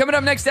 All right, coming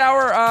up next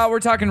hour, we're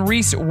talking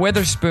Reese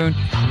Witherspoon.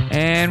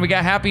 And we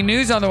got happy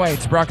news on the way.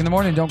 It's Brock in the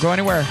Morning. Don't go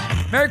anywhere.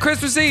 Merry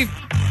Christmas Eve.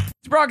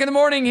 It's Brock in the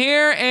Morning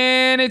here,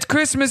 and it's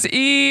Christmas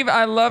Eve.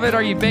 I love it.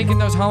 Are you baking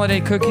those holiday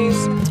cookies?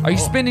 Are you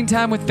spending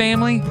time with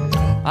family?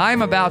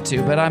 I'm about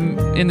to, but I'm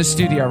in the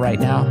studio right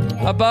now.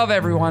 Above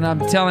everyone, I'm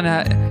telling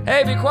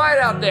hey, be quiet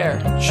out there.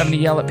 Having to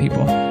yell at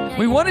people.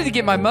 We wanted to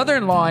get my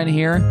mother-in-law in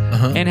here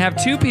and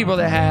have 2 people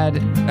that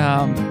had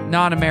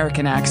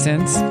non-American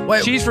accents.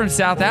 Wait. She's from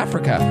South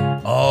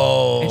Africa.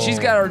 Oh. And she's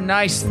got her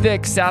nice,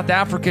 thick South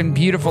African,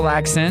 beautiful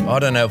accent. I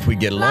don't know if we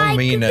get along.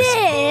 Like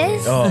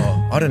this.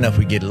 Oh, I don't know if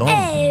we get along.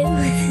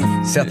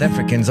 Oh. South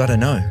Africans, I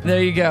don't know.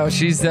 There you go.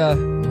 She'll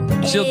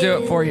do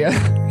it for you.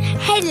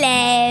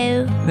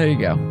 Hello. There you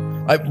go.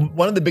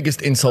 One of the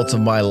biggest insults of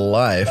my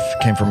life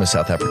came from a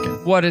South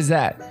African. What is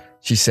that?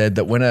 She said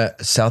that when a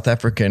South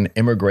African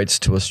immigrates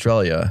to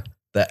Australia,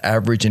 the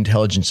average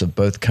intelligence of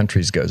both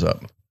countries goes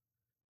up.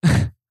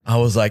 I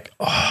was like,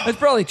 oh. That's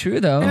probably true,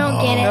 though. I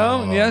don't get it.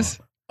 No? Yes?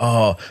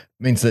 Oh,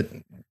 means that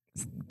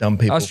dumb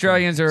people.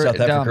 Australians are South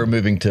Africa dumb. are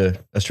moving to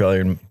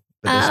Australia, but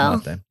this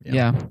not them.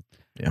 Yeah.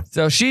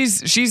 So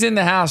she's in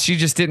the house. She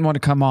just didn't want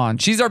to come on.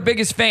 She's our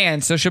biggest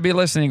fan, so she'll be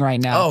listening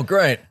right now. Oh,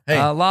 great. Hey.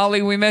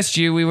 Lolly, we missed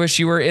you. We wish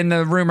you were in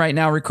the room right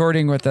now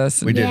recording with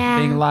us. We did. Yeah.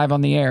 Being live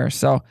on the air.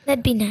 So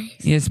That'd be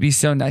nice. it'd be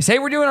so nice. Hey,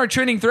 we're doing our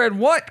trending thread.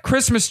 What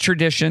Christmas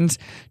traditions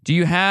do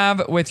you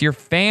have with your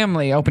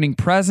family? Opening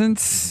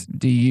presents?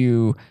 Do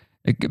you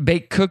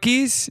bake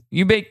cookies?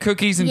 You bake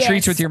cookies and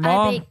treats with your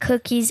mom? I bake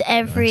cookies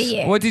every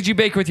year. What did you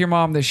bake with your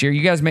mom this year?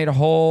 You guys made a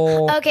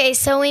whole... Okay,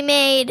 so we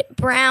made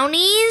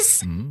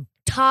brownies,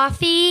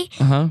 toffee,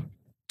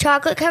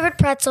 chocolate covered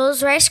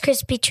pretzels, Rice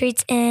Krispie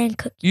treats, and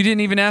cookies. You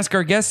didn't even ask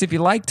our guest if he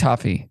liked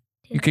toffee.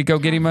 You could go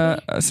get him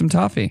some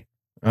toffee.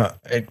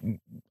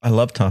 I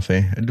love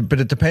toffee, but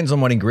it depends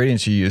on what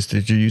ingredients you used.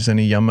 Did you use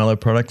any Yum Mellow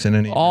products in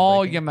any?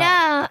 All Yum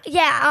Mellow. No,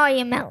 yeah, all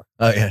you mellow.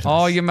 Oh yeah,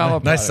 all Yum Mellow.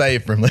 Nice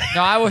save from there.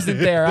 No, I wasn't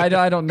there.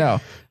 I don't know.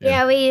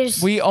 Yeah,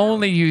 we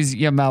only use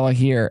Yum Mellow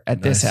here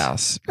at this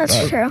house.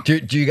 That's true.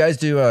 Do you guys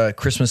do a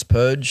Christmas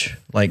purge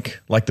like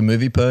the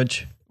movie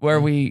Purge, where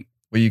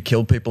you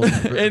kill people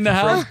in the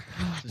house?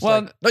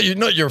 Well, like,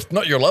 not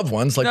your loved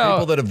ones, like No.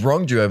 people that have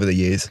wronged you over the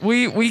years.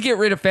 we get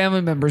rid of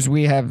family members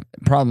we have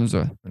problems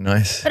with.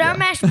 Nice. But our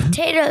mashed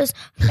potatoes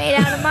are made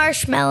out of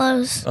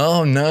marshmallows.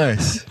 Oh,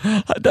 nice.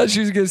 I thought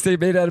she was gonna say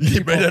made out of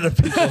people. Made out of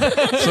people.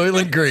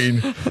 Soylent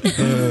Green.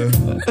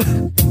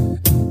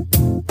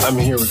 I'm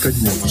here with good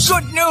news.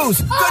 Good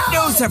news! Good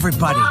news,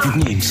 everybody!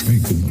 Good news.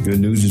 Good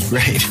news is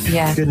great.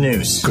 Yeah. Good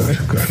news. Good.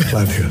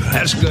 Glad to hear that.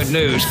 That's good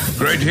news.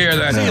 Great to hear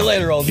that. See you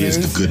later, old Here's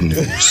news. the good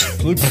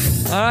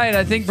news. All right,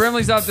 I think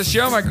Brimley's off the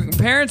show. My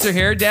parents are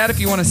here. Dad, if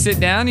you want to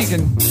sit down, you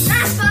can.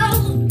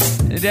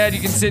 Dad,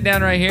 you can sit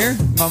down right here.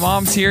 My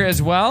mom's here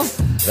as well.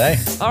 Hey.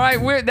 All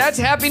right, that's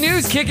happy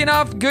news. Kicking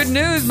off good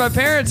news. My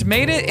parents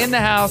made it in the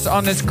house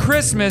on this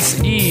Christmas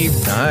Eve.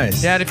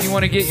 Nice. Dad, if you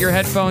want to get your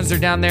headphones, they're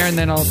down there, and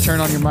then I'll turn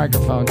on your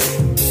microphone.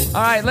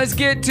 All right, let's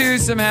get to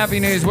some happy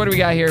news. What do we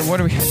got here?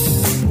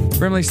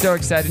 Brimley's so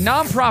excited.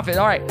 Nonprofit.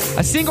 All right.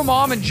 A single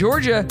mom in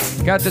Georgia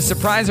got the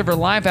surprise of her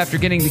life after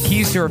getting the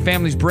keys to her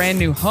family's brand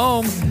new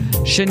home.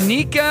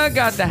 Shanika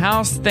got the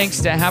house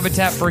thanks to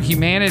Habitat for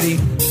Humanity.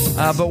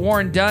 But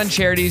Warren Dunn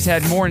Charities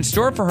had more in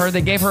store for her.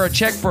 They gave her a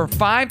check for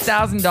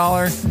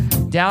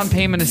 $5,000 down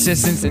payment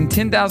assistance and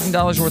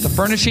 $10,000 worth of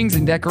furnishings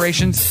and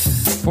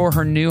decorations for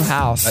her new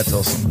house. That's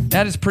awesome.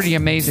 That is pretty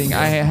amazing.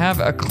 I have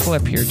a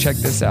clip here. Check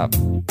this out.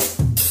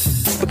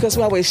 Because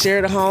we always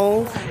shared a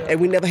home and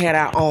we never had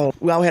our own.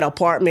 We always had an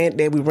apartment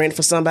that we rented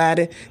for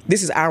somebody.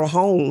 This is our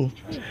home.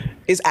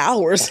 It's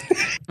ours.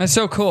 That's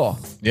so cool.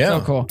 Yeah.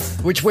 So cool.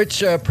 Which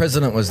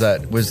president was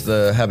that? Was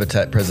the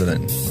Habitat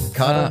president?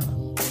 Carter?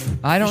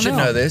 I don't you should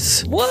know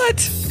this.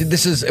 What?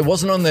 It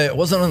wasn't on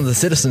the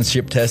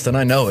citizenship test, and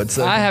I know it.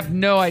 So, I have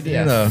no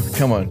idea.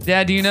 Come on.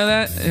 Dad, do you know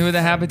that? Who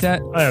the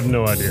Habitat? I have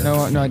no idea.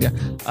 No idea.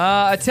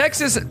 A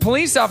Texas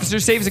police officer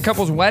saves a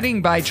couple's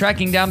wedding by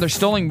tracking down their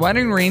stolen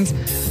wedding rings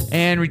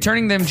and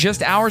returning them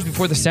just hours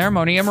before the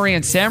ceremony. Emery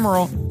and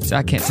Samuel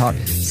I can't talk.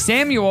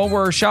 Samuel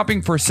were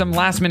shopping for some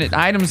last-minute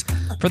items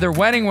for their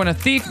wedding when a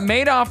thief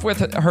made off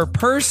with her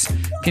purse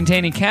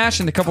containing cash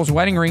and the couple's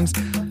wedding rings.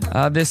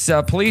 This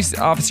police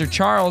officer,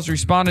 Charles,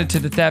 responded to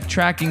the theft,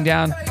 tracking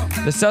down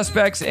the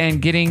suspects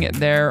and getting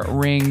their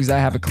rings. I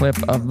have a clip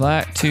of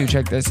that, too.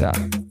 Check this out.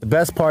 The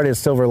best part is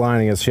silver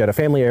lining is she had a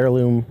family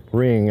heirloom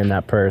ring in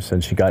that purse,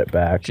 and she got it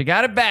back. She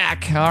got it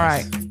back. All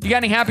right. You got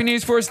any happy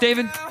news for us,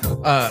 David?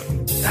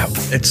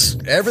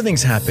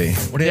 Everything's happy.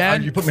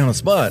 You put me on the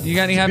spot. You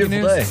got any happy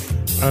news? Day.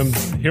 I'm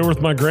here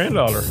with my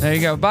granddaughter. There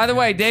you go. By the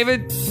way,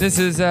 David, this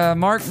is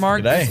Mark.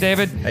 Mark, this is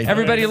David. Hey,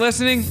 everybody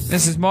listening,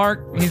 this is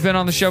Mark. He's been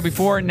on the show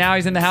before. Now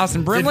he's in the house,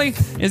 and Brimley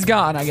is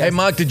gone, I guess. Hey,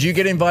 Mark, did you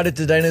get invited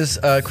to Dana's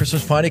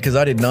Christmas party? Because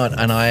I did not,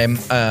 and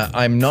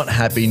I'm not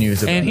happy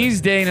news about it. And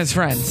he's Dana's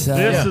friend. So.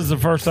 This is the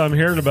first time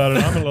hearing about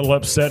it. I'm a little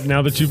upset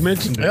now that you've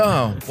mentioned it.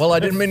 Oh, well, I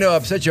didn't mean to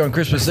upset you on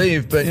Christmas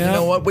Eve, but you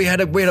know what? We had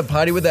a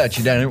party without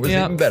you, Dana. It was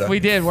even better. We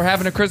did. We're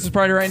having a Christmas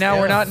party right now.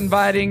 We're not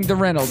inviting the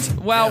Reynolds.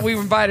 Well, we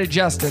invited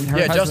Justin. Her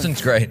husband.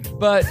 Justin's great.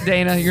 But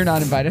Dana, you're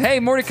not invited. Hey,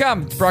 more to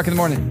come. It's Brock in the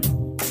Morning.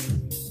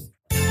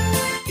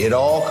 It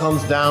all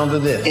comes down to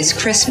this.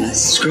 It's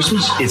Christmas. It's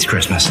Christmas? It's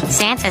Christmas.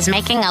 Santa's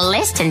making a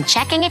list and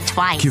checking it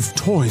twice. Give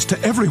toys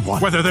to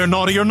everyone, whether they're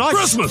naughty or nice.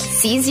 Christmas!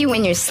 Sees you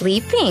when you're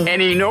sleeping. And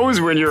he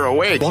knows when you're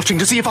awake. Watching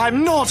to see if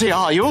I'm naughty,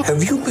 are you?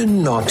 Have you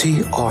been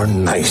naughty or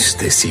nice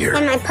this year?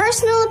 In my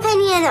personal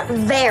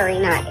opinion, very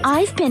nice.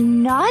 I've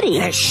been naughty.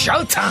 It's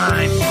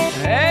showtime.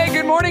 Hey,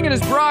 good morning. It is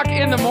Brock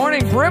in the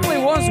Morning. Brimley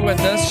was with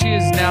us. She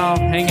is now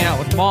hanging out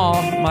with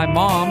my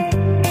mom.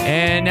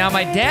 And now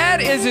my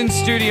dad is in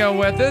studio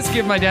with us.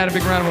 Give my dad a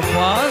big round of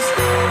applause.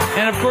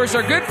 And of course,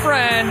 our good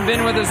friend,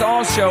 been with us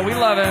all show. We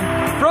love him.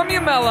 From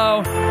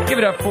Umello, give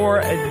it up for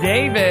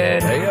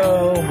David.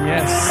 Heyo.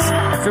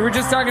 Yes. So we're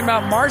just talking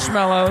about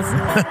marshmallows.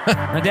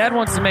 My dad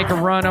wants to make a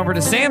run over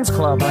to Sam's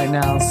Club right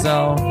now.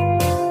 So...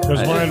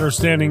 Because my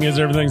understanding is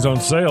everything's on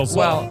sale. So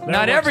well,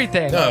 not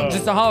everything. No.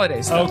 Just the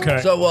holiday stuff. Okay.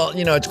 So,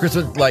 it's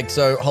Christmas,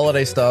 so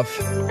holiday stuff.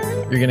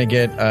 You're going to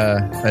get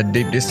a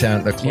deep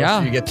discount the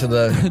closer you get to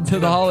the... to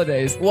the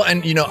holidays. Well,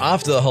 and,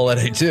 after the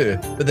holiday, too.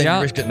 But then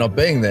you risk it not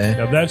being there.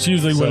 Yeah, that's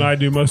usually when I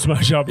do most of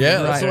my shopping.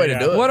 Yeah, that's the way to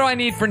do it. What do I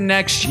need for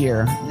next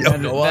year?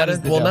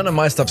 None of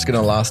my stuff's going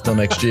to last till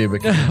next year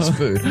because it's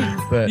food.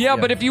 But,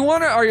 but if you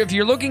want to, or if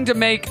you're looking to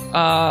make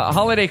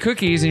holiday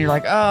cookies and you're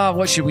like,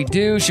 what should we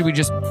do? Should we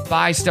just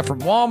buy stuff from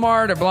Walmart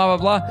or blah, blah,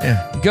 blah?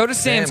 Yeah. Go to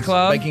Sam's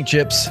Club. Baking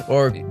chips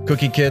or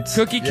cookie kits.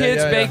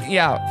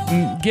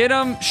 Get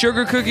them.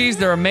 Sugar cookies.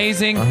 They're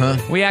amazing.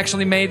 We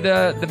actually made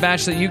the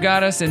batch that you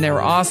got us, and they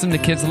were awesome. The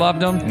kids loved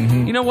them.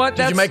 Mm-hmm. You know what?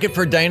 Did you make it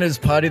for Dana's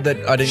party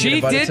that I didn't get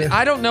invited to?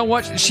 I don't know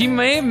what. She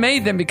may have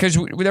made them because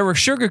there were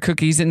sugar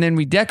cookies, and then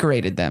we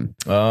decorated them.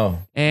 Oh.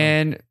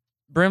 And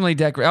Brimley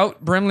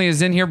Brimley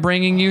is in here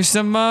bringing you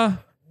some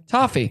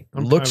toffee.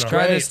 Looks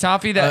Try great. this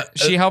toffee that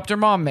she helped her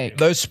mom make.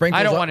 Those sprinkles.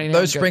 I don't want anything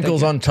those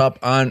sprinkles on top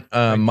aren't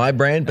my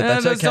brand, but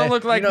that's those okay. don't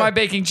look like my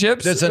baking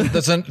chips.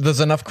 There's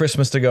enough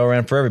Christmas to go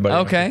around for everybody.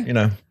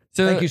 Okay.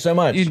 So thank you so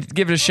much. You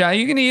give it a shot.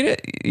 You can eat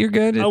it. You're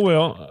good. I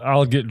will.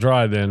 I'll get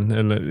dry then,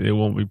 and it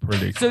won't be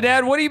pretty. So,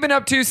 Dad, what have you been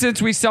up to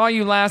since we saw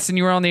you last and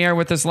you were on the air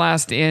with us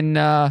last in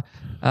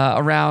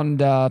around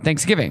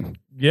Thanksgiving?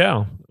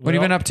 Yeah. What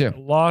have you been up to?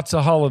 Lots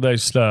of holiday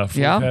stuff.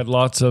 Yeah? We've had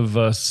lots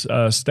of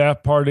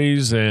staff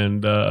parties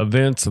and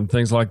events and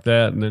things like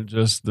that, and then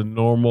just the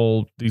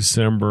normal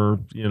December,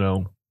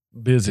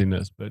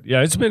 busyness. But,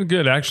 yeah, it's been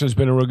good. Actually, it's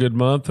been a real good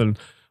month, and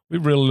we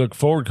really look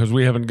forward because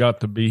we haven't got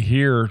to be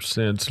here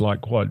since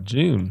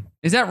June.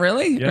 Is that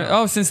really? Yeah.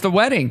 Oh, since the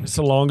wedding. It's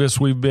the longest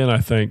we've been, I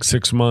think,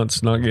 6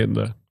 months not getting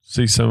to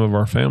see some of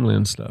our family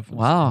and stuff.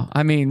 Wow.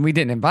 I mean, we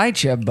didn't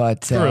invite you,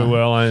 but... Very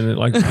well.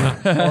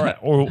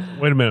 Or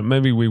wait a minute,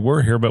 maybe we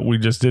were here, but we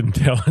just didn't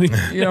tell anyone.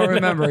 You don't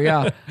remember,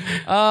 yeah.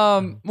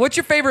 What's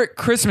your favorite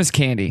Christmas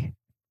candy?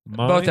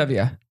 Mine? Both of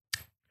you.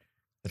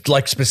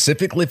 Like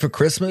specifically for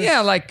Christmas?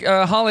 Yeah, like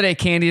holiday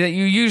candy that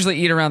you usually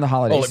eat around the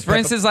holidays. For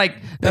instance, like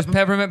there's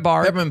peppermint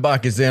bark. Peppermint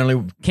bark is the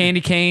only...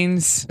 Candy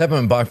canes.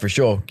 Peppermint bark for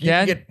sure. You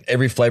Dad? can get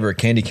every flavor of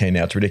candy cane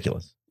now. It's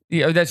ridiculous.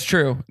 Yeah, that's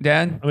true.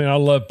 Dad? I mean, I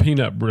love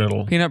peanut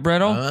brittle. Peanut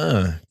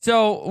brittle?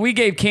 So we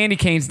gave candy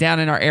canes down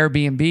in our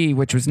Airbnb,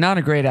 which was not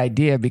a great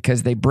idea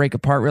because they break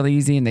apart really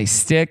easy and they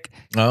stick.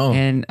 Oh.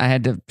 And I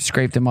had to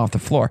scrape them off the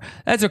floor.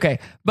 That's okay.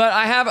 But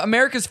I have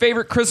America's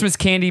favorite Christmas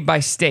candy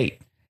by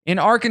state. In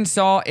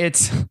Arkansas,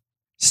 it's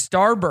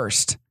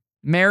Starburst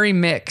Merry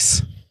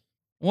Mix.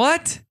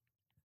 What?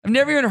 I've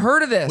never even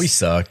heard of this. We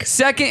suck.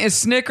 Second is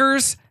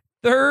Snickers.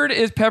 Third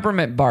is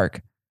Peppermint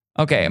Bark.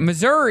 Okay,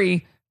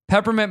 Missouri,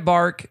 Peppermint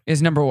Bark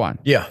is number 1.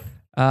 Yeah.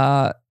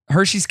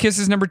 Hershey's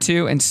Kisses number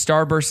 2, and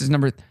Starburst is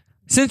number 3.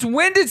 Since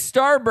when did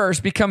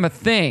Starburst become a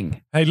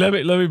thing? Hey, let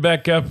me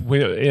back up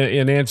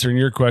in answering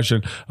your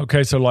question.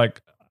 Okay, so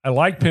I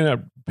like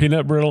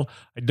peanut brittle.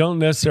 I don't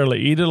necessarily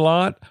eat it a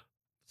lot.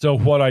 So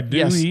what I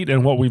do eat,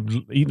 and what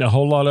we've eaten a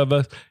whole lot of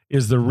us,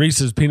 is the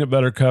Reese's peanut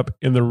butter cup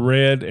in the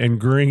red and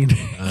green.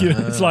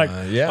 It's like,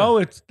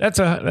 that's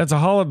a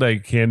holiday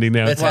candy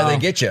now. That's how they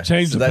get you.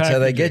 Change the that's how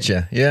they packaging.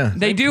 get you. Yeah.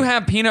 They do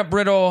have peanut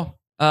brittle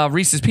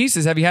Reese's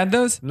Pieces. Have you had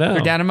those? No.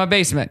 They're down in my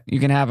basement. You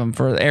can have them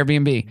for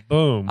Airbnb.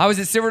 Boom. I was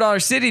at Silver Dollar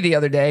City the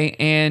other day,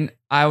 and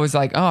I was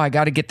like, oh, I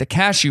got to get the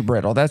cashew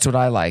brittle. That's what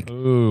I like.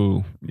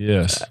 Ooh,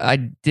 yes. I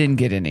didn't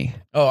get any.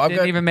 Oh, I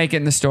didn't even make it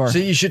in the store. So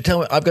you should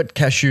tell me. I've got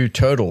cashew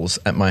turtles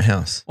at my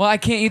house. Well, I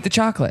can't eat the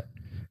chocolate.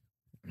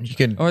 You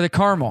can or the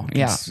caramel.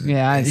 Yeah.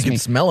 You can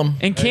smell them.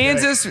 In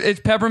Kansas, it's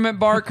peppermint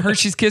bark,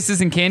 Hershey's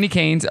Kisses, and candy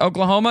canes.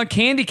 Oklahoma,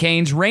 candy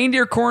canes,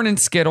 reindeer corn, and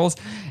Skittles.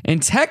 In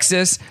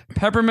Texas,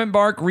 peppermint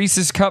bark,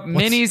 Reese's Cup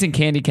minis, and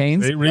candy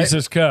canes.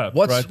 Reese's Cup.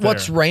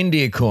 What's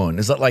reindeer corn?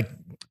 Is that like?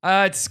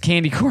 It's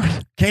candy corn.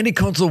 Candy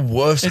corn's the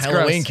worst It's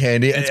Halloween gross.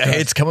 candy. It's gross.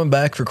 It's coming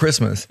back for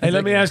Christmas. Hey,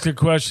 let me ask you a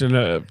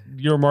question.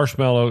 Your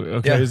marshmallow,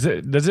 okay?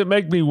 Yeah. Does it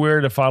make me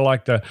weird if I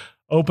like to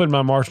open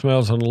my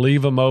marshmallows and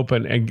leave them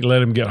open and let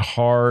them get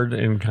hard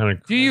and kind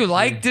of? Do you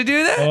like to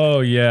do that? Oh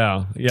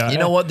yeah. You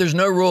know what? There's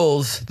no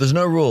rules.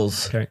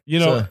 Okay. You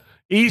know,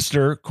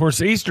 Easter, of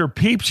course, Easter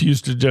Peeps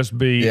used to just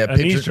be an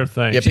Peeps Easter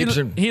thing. Yeah, Peeps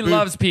He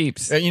loves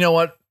Peeps. You know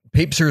what?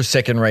 Peeps are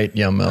second-rate,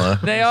 young Miller.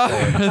 They are.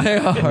 They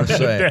are.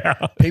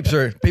 Yeah. Peeps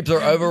are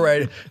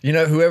overrated. You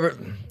know, whoever.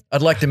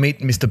 I'd like to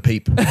meet Mr.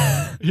 Peep.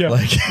 Yeah.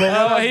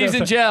 He's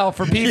in jail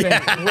for peeping.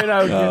 When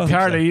I get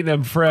tired of eating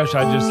them fresh,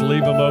 I just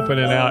leave them open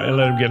and out and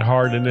let them get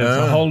hard, and it's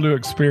a whole new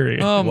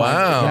experience. Oh my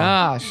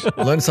gosh.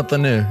 Learn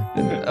something new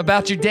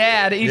about your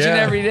dad each and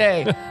every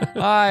day.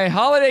 All right,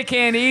 holiday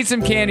candy. Eat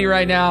some candy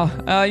right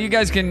now. You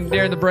guys can,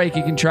 during the break,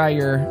 you can try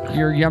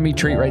your yummy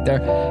treat right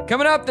there.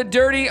 Coming up, the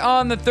Dirty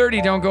on the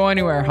 30. Don't go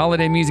anywhere.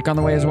 Holiday music on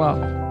the way as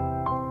well.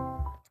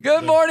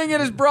 Good morning.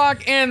 It is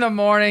Brock in the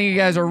morning. You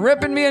guys are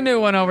ripping me a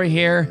new one over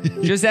here.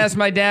 Just asked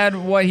my dad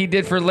what he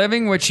did for a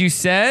living, which you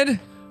said.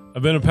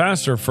 I've been a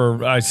pastor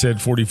for, I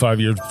said 45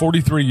 years,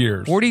 43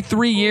 years.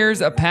 43 years,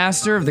 a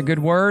pastor of the good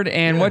word.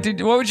 And what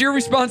was your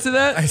response to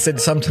that? I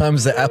said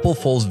sometimes the apple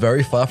falls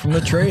very far from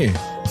the tree.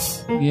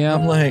 Yeah.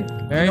 I'm like,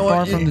 very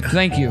far from the.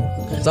 Thank you.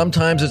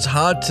 Sometimes it's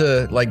hard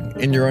to, like,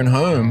 in your own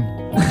home,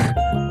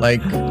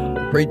 like,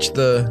 preach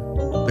the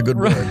good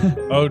word.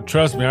 Oh,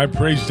 trust me, I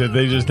preached it.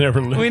 They just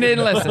never listened. We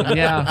didn't listen.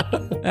 Yeah.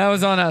 That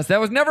was on us. That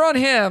was never on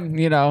him,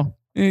 you know.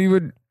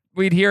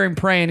 We'd hear him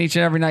praying each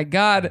and every night.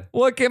 God,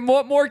 what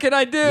more can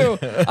I do?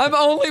 I'm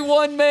only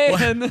one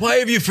man. Why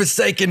have you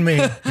forsaken me?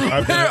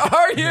 Where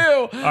are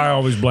you? I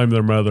always blame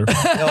their mother.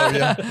 Oh,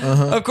 yeah.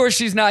 Uh-huh. Of course,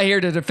 she's not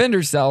here to defend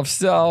herself,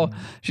 so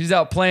she's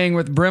out playing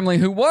with Brimley,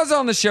 who was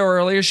on the show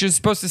earlier. She was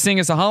supposed to sing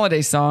us a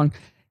holiday song,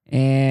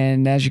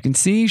 and as you can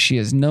see, she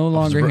is no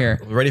longer here.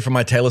 Ready for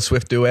my Taylor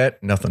Swift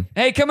duet? Nothing.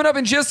 Hey, coming up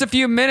in just a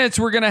few minutes,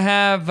 we're going to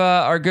have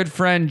our good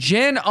friend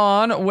Jen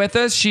on with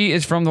us. She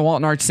is from the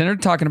Walton Arts Center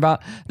talking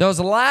about those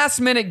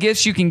last-minute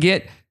gifts you can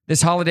get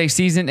this holiday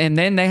season, and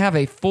then they have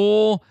a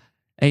full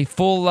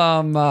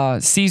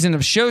season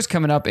of shows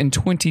coming up in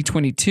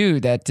 2022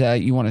 that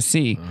you want to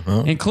see,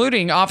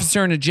 including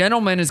Officer and a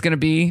Gentleman is going to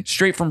be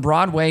straight from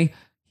Broadway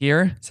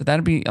here, so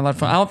that'll be a lot of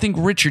fun. I don't think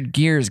Richard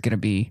Gere is going to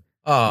be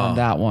on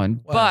that one,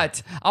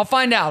 but I'll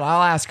find out.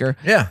 I'll ask her.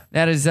 Yeah,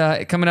 that is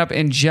coming up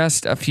in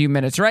just a few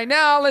minutes. Right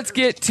now, let's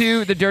get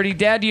to the Dirty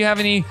Dad. Do you have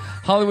any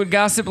Hollywood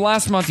gossip?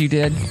 Last month you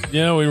did.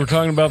 Yeah, we were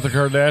talking about the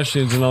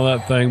Kardashians and all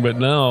that thing, but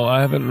no,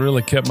 I haven't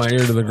really kept my ear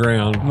to the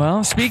ground.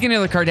 Well, speaking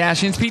of the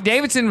Kardashians, Pete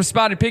Davidson was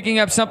spotted picking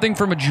up something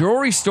from a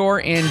jewelry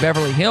store in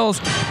Beverly Hills.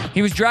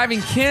 He was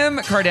driving Kim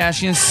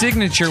Kardashian's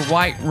signature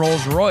white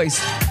Rolls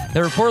Royce.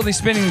 They're reportedly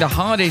spending the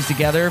holidays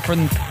together.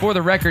 For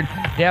the record,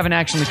 they haven't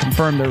actually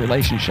confirmed their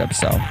relationship,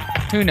 so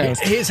who knows?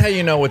 Here's how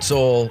you know it's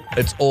all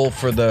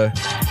for the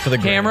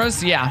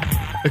cameras.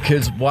 Yeah.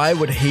 Because why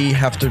would he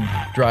have to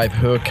drive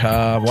her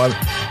car? Why?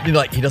 He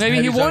doesn't. Maybe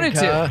have he his own wanted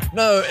car. to.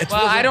 No,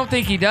 I don't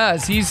think he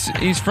does.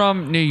 He's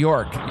from New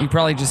York. He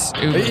probably just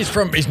Ubered.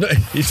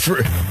 He's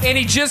from. And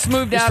he just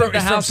moved out of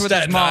the house with his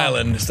Staten mom.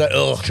 Island.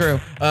 True.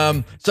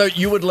 So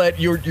you would let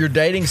you're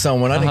dating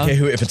someone. I don't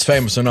care if it's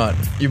famous or not.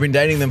 You've been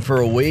dating them for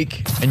a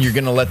week, and you're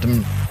going to let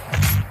them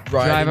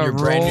drive in your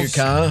brand new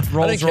car.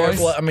 Rolls Royce.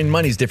 Well, I mean,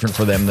 money's different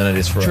for them than it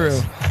is for us. True.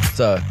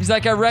 So he's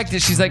like, I wrecked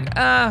it. She's like,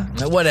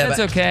 whatever.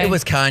 That's okay. It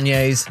was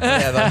Kanye's.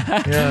 Whatever.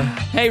 Yeah.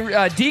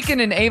 Hey, Deacon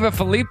and Ava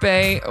Felipe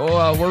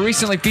were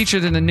recently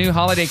featured in the new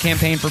holiday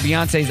campaign for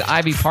Beyonce's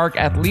Ivy Park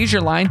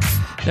Athleisure line.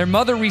 Their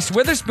mother, Reese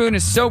Witherspoon,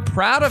 is so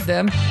proud of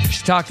them.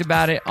 She talked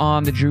about it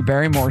on the Drew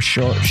Barrymore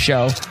show.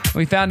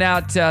 We found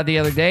out the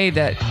other day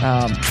that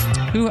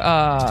who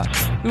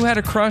had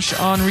a crush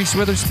on Reese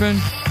Witherspoon?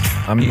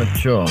 I'm not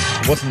sure.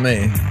 It wasn't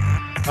me.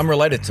 I'm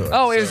related to her.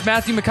 Oh, it was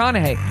Matthew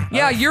McConaughey.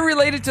 Yeah, you're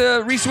related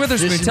to Reese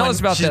Witherspoon. Tell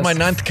us about this. She's my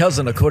 9th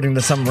cousin, according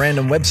to some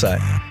random website.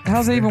 How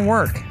does that even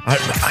work?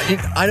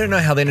 I don't know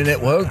how the internet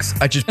works.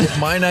 I just put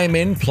my name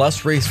in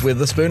plus Reese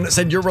Witherspoon. It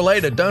said you're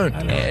related. Don't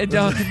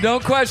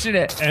question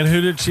it. And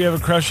who did she have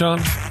a crush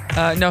on?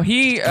 No,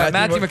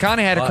 Matthew McConaughey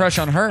had a crush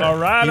on her. All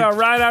right.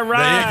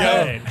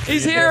 There you go.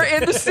 He's here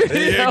in the studio.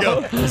 There you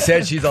go. He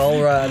said she's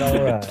all right.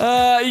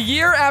 A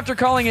year after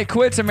calling it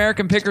quits,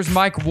 American pickers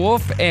Mike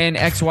Wolfe and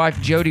ex-wife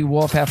Jody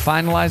Wolfe have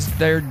finalized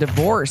their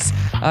divorce.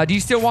 Do you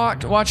still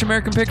watch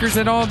American Pickers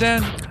at all,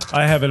 Dan?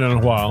 I haven't in a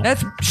while.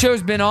 That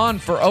show's been on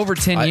for over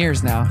 10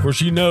 years now. Of course,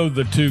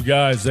 the two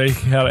guys, they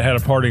had a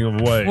parting of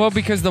ways. Well,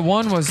 because the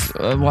one was,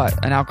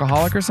 an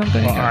alcoholic or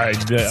something?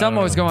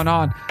 Something was going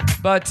on.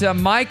 But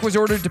Mike was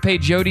ordered to pay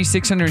Jody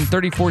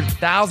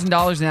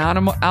 $634,000 in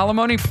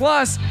alimony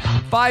plus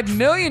 $5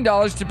 million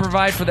to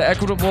provide for the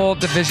equitable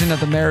division of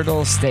the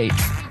marital estate.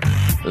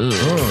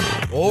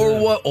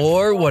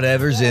 Or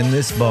whatever's in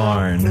this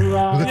barn.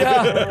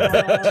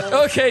 Yeah.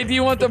 Okay, do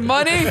you want the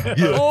money?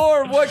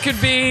 Or what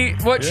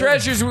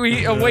treasures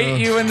await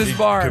you in this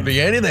barn? Could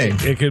be anything.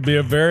 It could be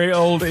a very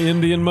old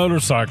Indian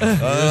motorcycle. You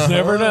just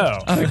never know.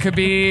 It could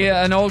be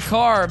an old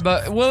car,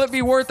 but will it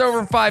be worth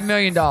over $5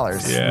 million?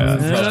 Yeah.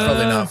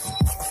 Probably not.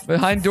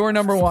 Behind door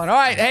number 1. All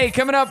right, hey,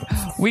 coming up,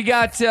 we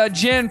got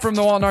Jen from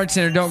the Walton Arts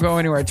Center. Don't go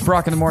anywhere. It's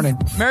Brock in the morning.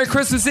 Merry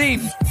Christmas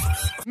Eve.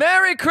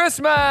 Merry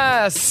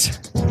Christmas.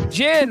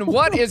 Jen,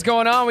 what is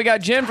going on? We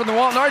got Jen from the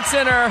Walton Arts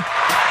Center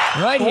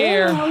right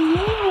here. How are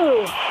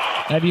you?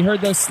 Have you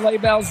heard those sleigh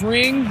bells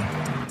ring?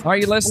 Are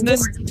you listening?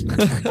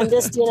 I'm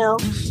just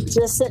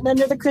sitting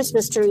under the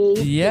Christmas tree.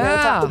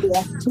 Yeah.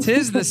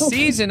 Tis the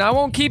season. I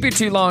won't keep you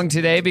too long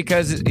today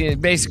because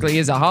it basically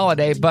is a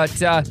holiday, but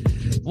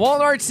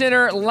Walton Arts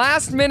Center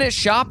last minute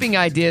shopping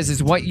ideas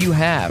is what you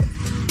have.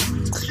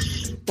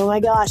 Oh my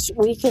gosh,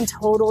 we can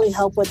totally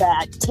help with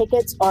that.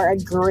 Tickets are a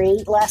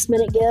great last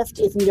minute gift.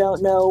 If you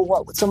don't know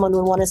what someone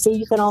would want to see,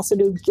 you can also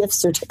do gift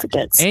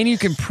certificates. And you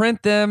can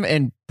print them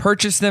and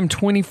purchase them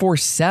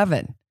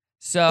 24/7.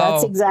 So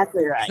that's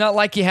exactly right. It's not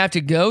like you have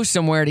to go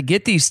somewhere to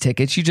get these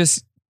tickets. You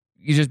just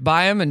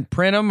buy them and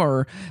print them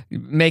or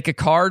make a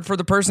card for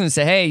the person and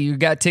say, hey, you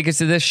got tickets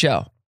to this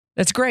show.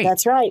 That's great.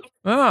 That's right.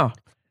 Oh.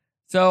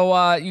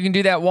 So you can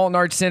do that,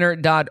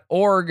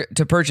 WaltonArtsCenter.org,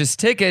 to purchase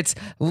tickets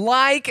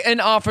like an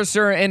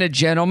officer and a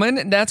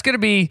gentleman. That's going to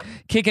be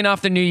kicking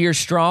off the new year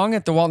strong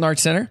at the Walton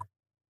Arts Center.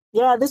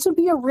 Yeah, this would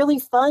be a really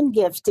fun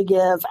gift to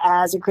give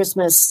as a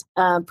Christmas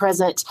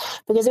present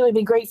because it would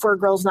be great for a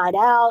girls' night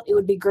out. It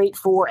would be great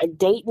for a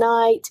date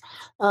night.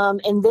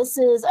 And this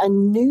is a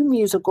new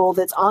musical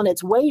that's on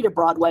its way to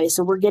Broadway.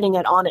 So we're getting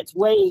it on its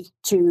way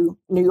to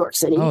New York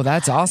City. Oh,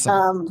 that's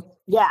awesome.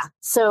 Yeah.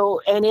 So,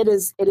 and it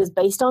is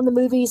based on the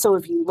movie. So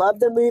if you love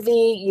the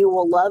movie, you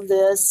will love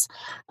this.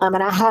 And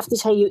I have to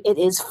tell you, it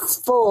is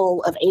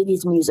full of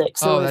 80s music.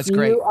 So that's if you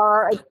great.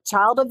 are a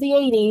child of the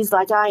 80s,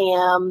 like I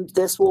am,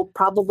 this will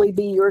probably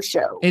be your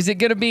show. Is it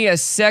going to be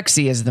as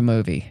sexy as the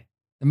movie?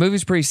 The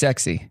movie's pretty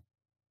sexy.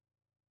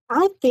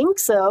 I think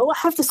so. I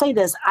have to say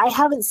this. I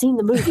haven't seen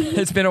the movie.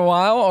 It's been a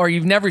while, or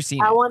you've never seen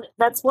it?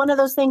 That's one of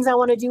those things I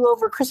want to do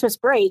over Christmas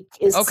break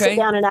is sit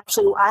down and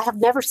actually, I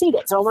have never seen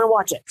it, so I want to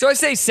watch it. So I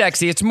say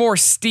sexy. It's more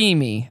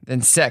steamy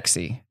than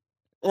sexy.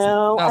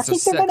 No, I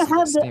think they're going to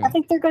have I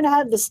think they're going to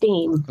have the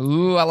steam.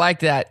 Ooh, I like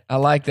that.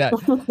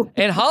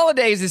 And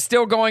Holidays is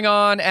still going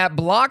on at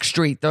Block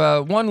Street,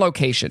 the one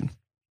location.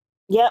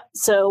 Yep.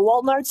 So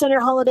Walton Arts Center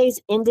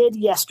Holidays ended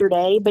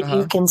yesterday, but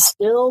you can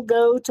still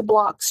go to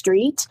Block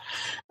Street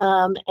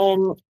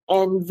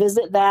and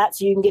visit that.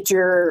 So you can get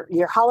your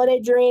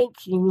holiday drink.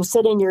 You can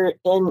sit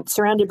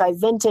surrounded by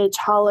vintage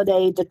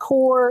holiday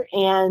decor.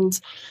 And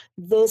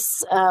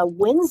this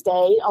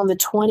Wednesday on the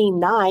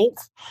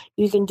 29th,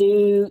 you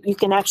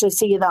can actually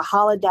see the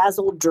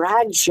Holidazzle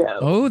drag show.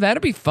 Oh, that'll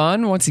be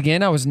fun. Once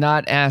again, I was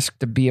not asked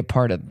to be a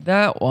part of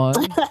that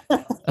one.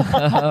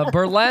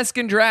 Burlesque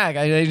and drag.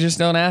 They just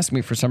don't ask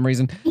me for some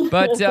reason.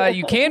 But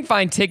you can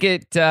find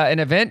ticket and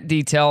event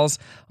details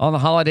on the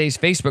Holidays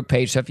Facebook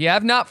page. So if you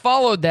have not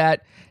followed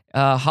that,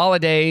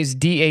 Holidays,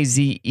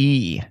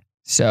 DAZE.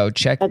 So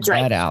check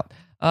that out.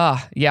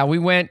 Yeah, we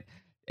went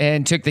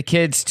and took the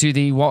kids to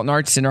the Walton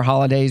Arts Center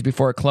Holidays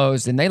before it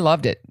closed, and they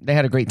loved it. They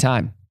had a great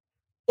time.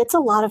 It's a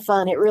lot of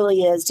fun. It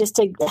really is. Just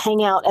to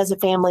hang out as a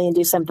family and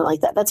do something like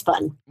that. That's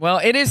fun. Well,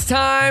 it is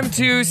time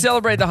to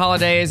celebrate the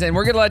holidays, and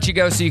we're going to let you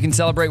go so you can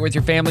celebrate with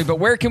your family. But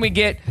where can we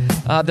get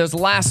those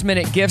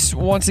last-minute gifts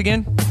once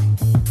again?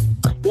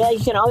 Yeah, you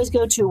can always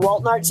go to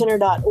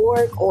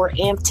WaltonArtsCenter.org or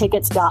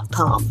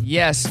amptickets.com.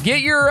 Yes,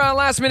 get your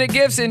last-minute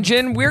gifts. And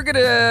Jen, we're going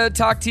to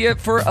talk to you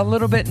for a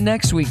little bit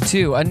next week,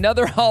 too.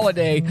 Another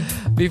holiday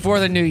before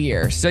the new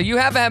year. So you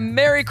have a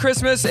Merry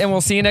Christmas, and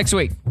we'll see you next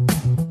week.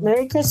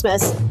 Merry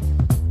Christmas.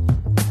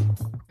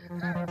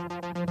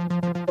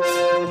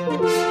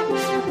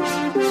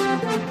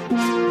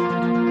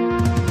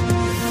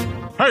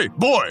 Hey,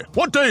 boy,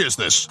 what day is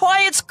this?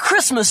 Why, it's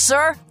Christmas,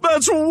 sir.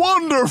 That's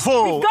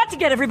wonderful. We've got to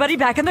get everybody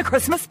back in the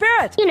Christmas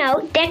spirit. You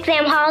know, deck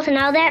them halls and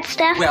all that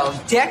stuff. Well,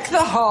 deck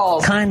the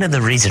halls. Kind of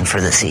the reason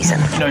for the season.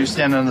 You know, you're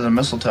standing under the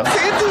mistletoe.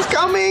 Santa's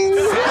coming!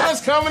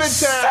 Santa's coming to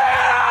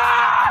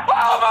town!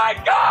 Oh,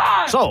 my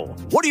God! So,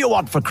 what do you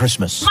want for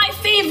Christmas? My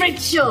favorite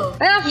show.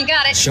 Well, you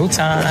got it.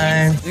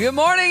 Showtime. Good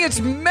morning. It's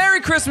Merry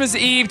Christmas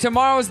Eve.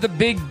 Tomorrow is the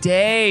big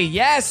day.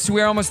 Yes,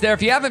 we're almost there.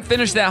 If you haven't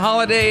finished that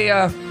holiday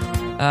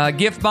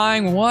Gift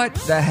buying, what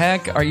the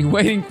heck are you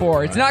waiting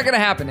for? It's not going to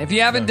happen. If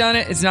you haven't done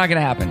it, it's not going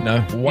to happen.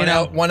 No.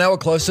 1 hour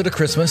closer to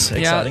Christmas.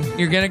 Exciting. Yeah,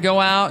 you're going to go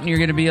out and you're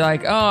going to be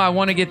like, oh, I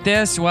want to get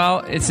this. Well,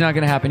 it's not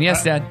going to happen.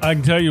 Yes, Dad? I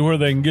can tell you where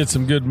they can get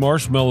some good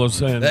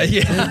marshmallows. And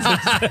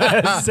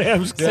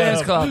Sam's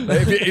Club.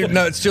 Maybe,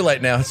 no, it's too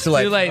late now. It's too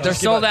late. Too late. They're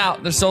sold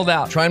out. They're sold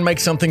out. Try and make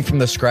something from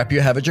the scrap you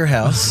have at your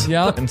house.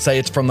 Yeah. And say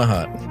it's from the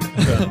hut.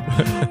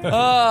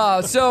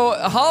 So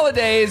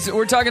holidays,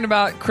 we're talking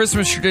about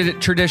Christmas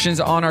traditions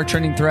on our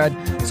trending thread.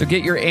 So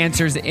get your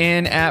answers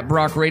in at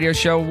Brock Radio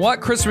Show. What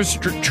Christmas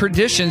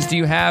traditions do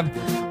you have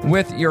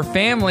with your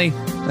family?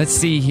 Let's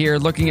see here.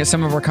 Looking at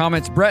some of our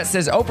comments. Brett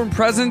says open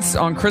presents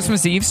on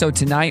Christmas Eve. So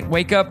tonight,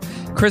 wake up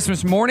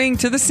Christmas morning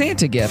to the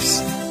Santa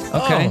gifts.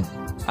 Okay.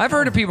 Oh. I've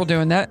heard of people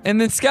doing that. And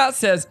then Scott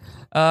says,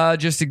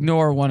 just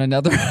ignore one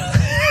another.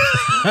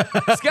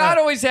 Scott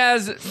always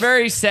has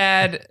very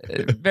sad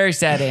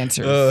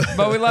answers.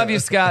 But we love you,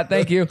 Scott.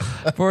 Thank you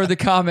for the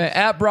comment.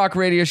 At Brock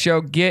Radio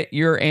Show, get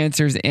your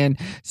answers in.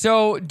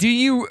 So do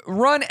you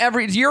run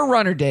you're a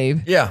runner,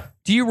 Dave? Yeah.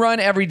 Do you run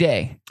every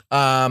day?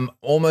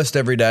 Almost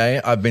every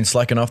day. I've been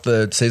slacking off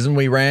the season.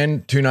 We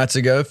ran 2 nights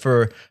ago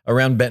for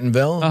around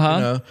Bentonville.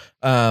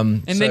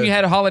 And then you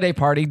had a holiday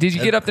party. Did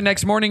you get up the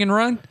next morning and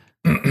run?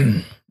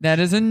 That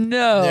is a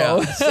no.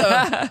 Yeah.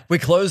 So we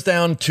closed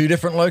down 2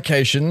 different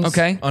locations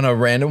on a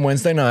random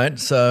Wednesday night.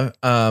 So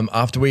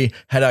after we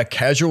had our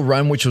casual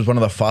run, which was one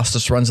of the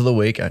fastest runs of the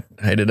week, I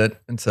hated it.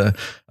 And so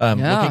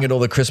looking at all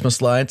the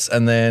Christmas lights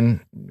and then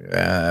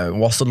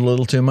wassailed a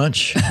little too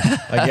much,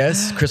 I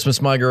guess. Christmas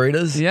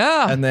margaritas.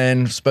 Yeah. And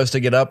then supposed to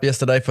get up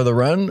yesterday for the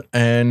run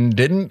and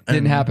didn't.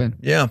 Didn't happen.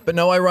 Yeah. But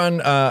no, I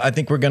run. I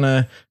think we're going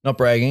to, not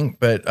bragging,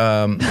 but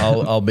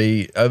I'll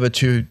be over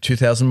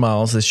 2,000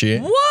 miles this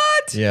year.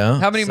 What? Yeah.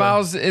 How many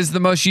miles is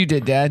the most you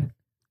did, Dad?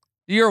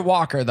 You're a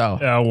walker, though.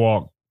 Yeah, I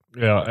walk.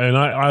 Yeah, and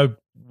I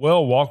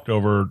walked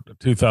over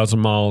 2,000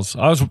 miles.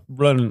 I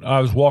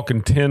was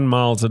walking 10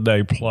 miles a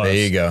day plus. There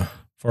you go.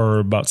 For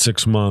about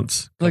 6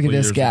 months. Look at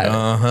this guy.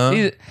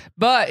 Uh-huh.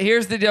 But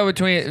here's the deal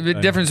the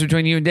difference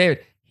between you and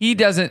David. He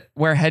doesn't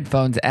wear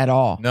headphones at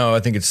all. No,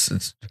 I think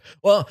it's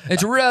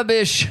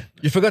rubbish.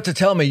 You forgot to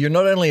tell me you're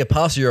not only a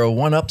passer, you're a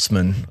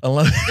one-upsman.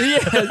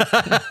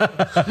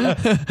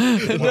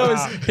 No,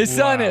 his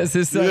son is.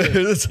 His son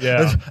is.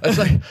 Yeah. It's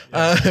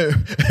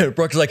like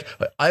Brock's like,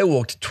 I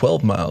walked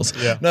 12 miles.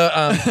 Yeah.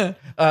 No,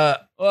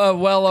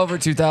 well over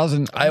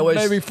 2,000.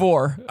 Maybe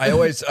 4. I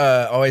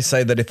always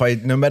say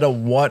that no matter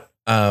what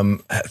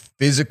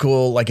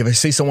physical, like if I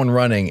see someone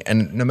running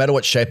and no matter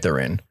what shape they're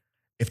in,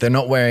 if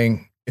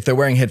they're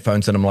wearing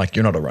headphones, then I'm like,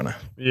 you're not a runner.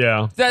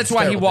 Yeah. That's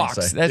why he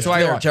walks. That's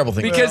why he walks. Terrible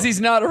thing. Because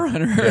he's not a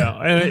runner. Yeah.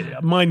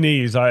 And my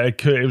knees,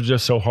 it was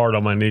just so hard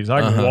on my knees.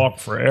 I could walk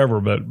forever,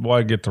 but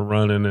why get to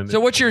running? So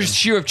what's your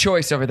shoe of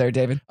choice over there,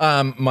 David?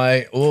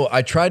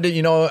 I tried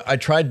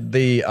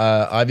the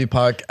Ivy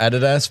Park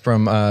Adidas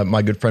from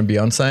my good friend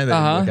Beyonce.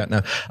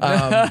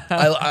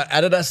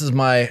 Adidas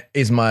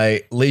is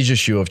my leisure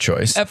shoe of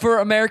choice. For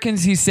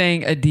Americans, he's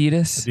saying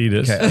Adidas.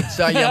 Okay.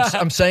 So yeah,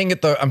 I'm saying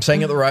it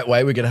the right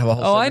way. We're gonna have a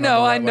whole. I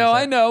know.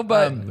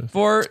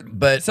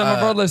 But some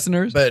of our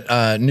listeners, but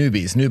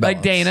newbies, New Balance,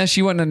 like Dana,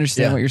 she wouldn't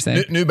understand what you're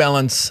saying. New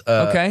Balance.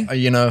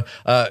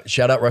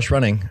 Shout out Rush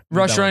Running.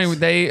 Rush Running.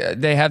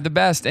 They have the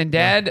best, and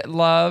Dad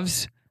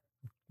loves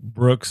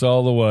Brooks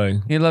all the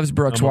way. He loves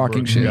Brooks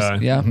walking shoes. Guy.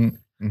 Yeah.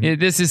 Mm-hmm. Yeah,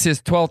 this is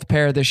his 12th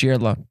pair this year,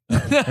 love.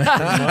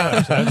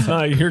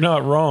 You're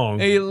not wrong.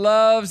 He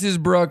loves his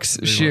Brooks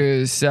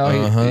shoes, so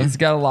he's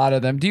got a lot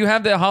of them. Do you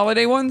have the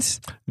holiday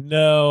ones?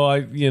 No,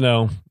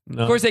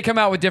 No. Of course, they come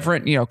out with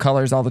different,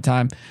 colors all the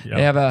time. Yeah.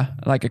 They have a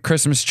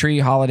Christmas tree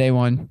holiday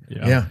one.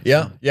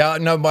 Yeah.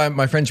 No,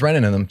 my friend's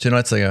renting in them 2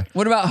 nights ago.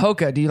 What about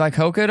Hoka? Do you like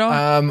Hoka at all?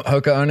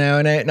 Hoka,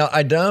 no,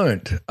 I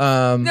don't.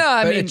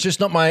 It's just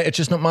not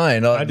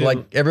mine.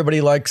 Like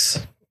everybody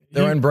likes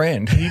their own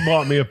brand. He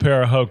bought me a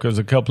pair of Hokas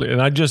and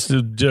I just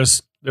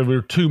they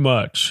were too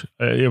much.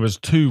 It was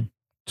too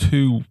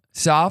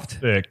soft,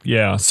 thick.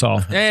 Yeah,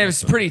 soft. And it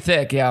was pretty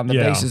thick. Yeah, the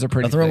bases are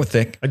pretty. Nothing wrong with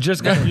thick. I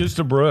just got used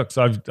to Brooks.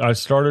 I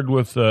started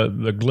with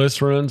the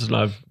glycerins, and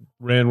I've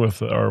ran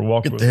with or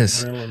walked with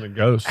this. The Adrenaline and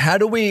Ghost. How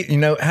do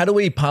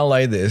we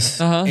parlay this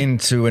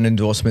into an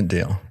endorsement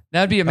deal?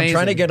 That'd be amazing.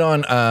 I'm trying to get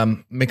on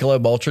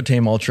Michelob Ultra,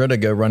 Team Ultra, to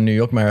go run New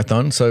York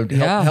Marathon. So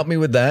help me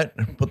with that.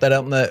 Put that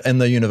out in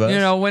the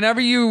universe.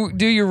 Whenever you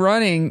do your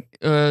running,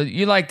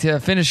 you like to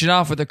finish it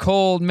off with a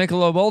cold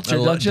Michelob Ultra,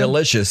 don't you?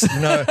 Delicious.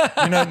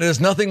 There's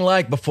nothing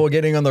like before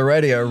getting on the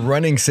radio,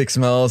 running 6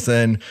 miles,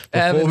 and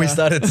before we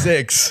started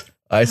 6.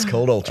 Ice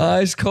cold ultra.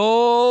 Ice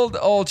cold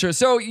ultra.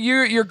 So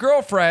your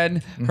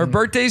girlfriend, her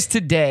birthday's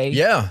today.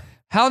 Yeah.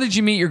 How did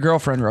you meet your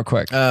girlfriend real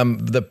quick?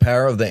 The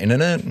power of the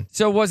internet.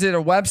 So was it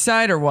a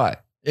website or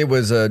what? It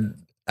was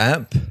an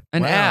app.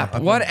 An app.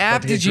 What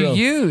app did you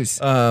use?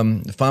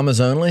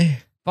 Farmers Only.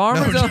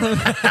 Farmers only.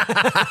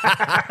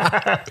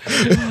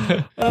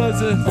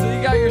 So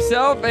you got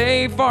yourself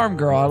a farm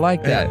girl. I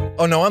like that.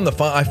 Oh no,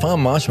 I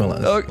farm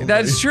marshmallows. Oh,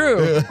 that's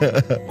true.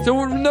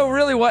 So no,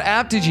 really, what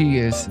app did you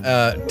use?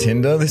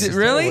 Tinder.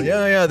 Really?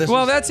 Yeah.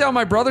 Well, that's how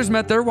my brothers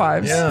met their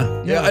wives.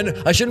 Yeah.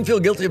 I shouldn't feel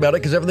guilty about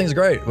it because everything's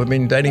great. We've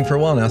been dating for a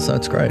while now, so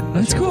it's great.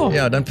 That's cool.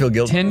 Yeah, I don't feel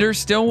guilty. Tinder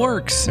still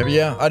works.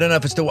 Yeah, I don't know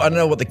if it's still. I don't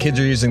know what the kids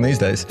are using these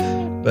days,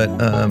 but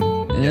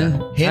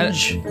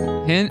Hinge.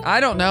 I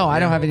don't know. I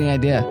don't have any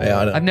idea.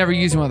 Yeah, I've never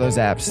used one of those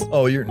apps.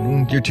 Oh, you're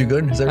too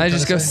good. Is that what I you're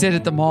just trying go to say? sit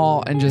at the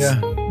mall and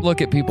just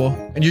look at people.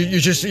 And you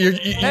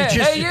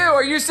Hey,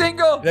 are you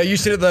single? Yeah, you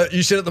sit at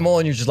the mall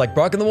and you're just like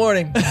Brock in the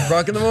morning,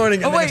 Brock in the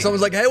morning, and then if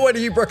someone's like, "Hey, what are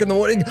you, Brock in the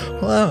morning?"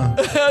 Wow.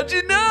 How'd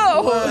you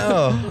know?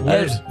 Wow.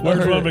 Where's one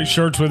of my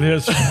shirts with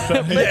his?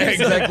 Yeah,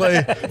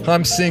 exactly.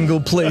 I'm single,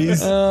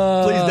 please.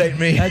 Please date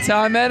me. That's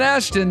how I met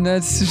Ashton.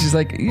 She's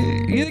like,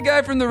 you the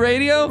guy from the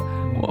radio?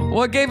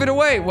 What gave it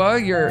away? Well,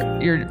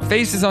 your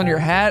face is on your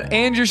hat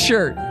and your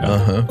shirt.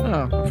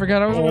 Oh, I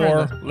forgot I was wearing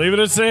that. Or leave it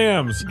at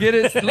Sam's. Leave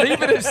it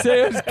at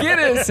Sam's. Get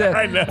it at Sam's.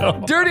 I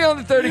know. Dirty on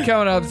the 30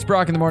 coming up. It's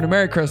Brock in the morning.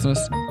 Merry Christmas.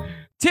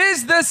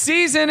 'Tis the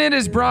season. It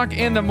is Brock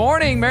in the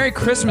morning. Merry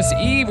Christmas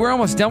Eve. We're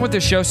almost done with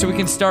the show, so we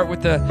can start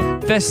with the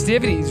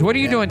festivities. What are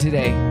you doing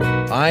today?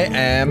 I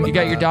am. You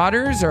got your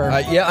daughters, or?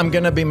 Yeah, I'm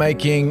gonna be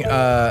making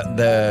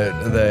the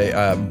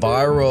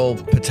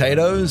viral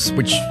potatoes,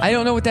 which I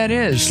don't know what that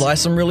is. You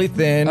slice them really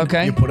thin.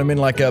 Okay. You put them in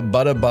like a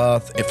butter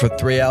bath for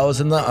 3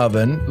 hours in the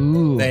oven.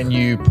 Ooh. Then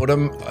you put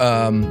them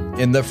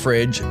in the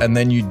fridge, and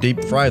then you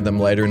deep fry them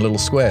later in little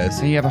squares.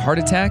 And you have a heart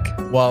attack?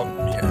 Well,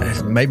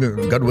 maybe,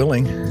 God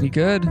willing. You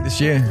good? This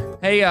year.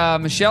 Hey,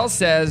 Michelle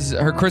says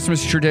her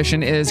Christmas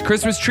tradition is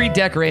Christmas tree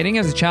decorating.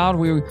 As a child,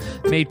 we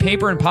made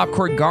paper and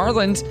popcorn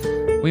garlands.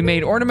 We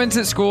made ornaments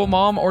at school.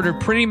 Mom ordered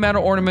pretty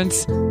metal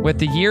ornaments with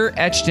the year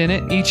etched in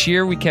it. Each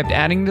year, we kept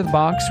adding to the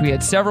box. We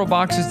had several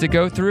boxes to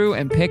go through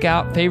and pick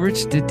out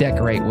favorites to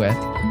decorate with.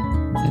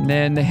 And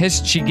then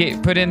she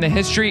put in the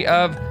history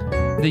of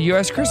the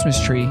U.S.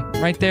 Christmas tree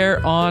right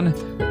there on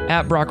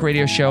 @Brock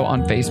Radio Show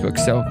on Facebook.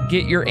 So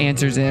get your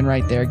answers in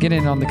right there. Get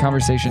in on the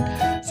conversation.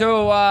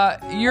 So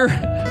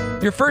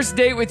your first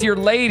date with your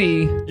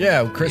lady.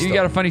 Yeah, Crystal. You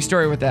got a funny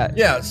story with that.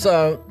 Yeah.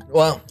 So,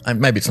 well,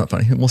 maybe it's not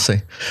funny. We'll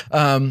see.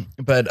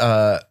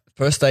 But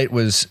first date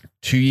was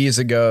 2 years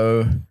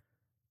ago.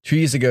 2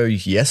 years ago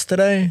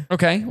yesterday.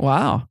 Okay.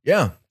 Wow.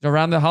 Yeah.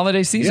 Around the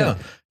holiday season. Yeah.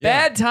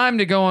 Bad time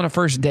to go on a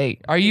first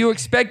date. Are you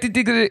expected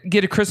to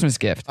get a Christmas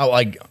gift? Oh,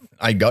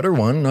 I got her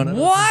one.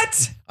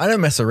 What? I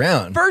don't mess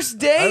around. First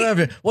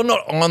date? Well,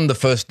 not on the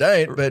first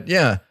date, but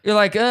yeah. You're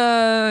like,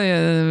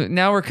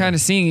 now we're kind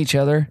of seeing each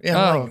other.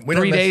 Yeah, oh,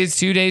 3 days,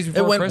 2 days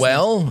before Christmas.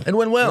 It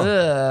went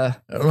well.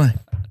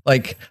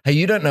 Like, hey,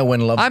 you don't know when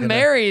love's I'm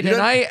married,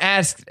 and I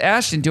asked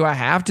Ashton, do I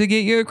have to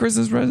get you a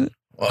Christmas present?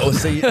 Oh,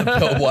 see,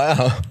 oh,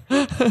 wow.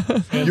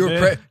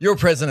 You're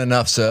present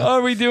enough, sir.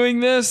 Are we doing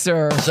this?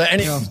 Or So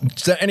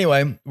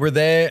anyway, we're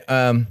there.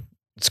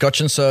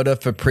 Scotch and soda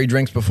for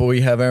pre-drinks before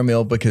we have our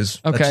meal because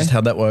that's just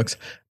how that works.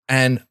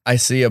 And I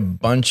see a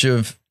bunch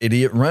of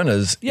idiot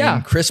runners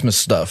in Christmas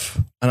stuff.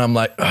 And I'm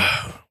like,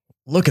 oh,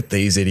 look at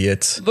these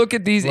idiots. Look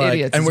at these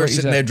idiots. And we're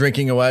sitting there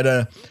drinking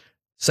away.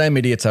 Same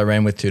idiots I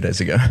ran with 2 days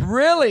ago.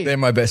 Really? They're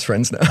my best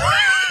friends now.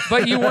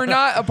 But you were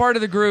not a part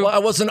of the group. Well, I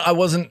wasn't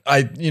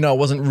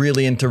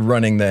really into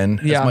running then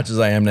as much as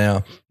I am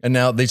now. And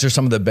now these are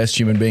some of the best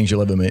human beings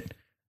you'll ever meet.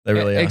 They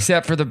really are.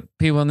 Except for the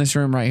people in this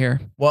room right here.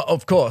 Well,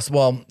 of course.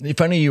 Well, if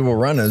only you were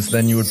runners,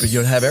 then you'd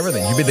have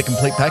everything. You'd be the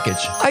complete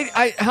package.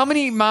 How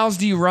many miles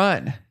do you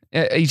run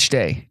each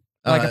day?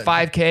 Like a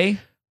 5K?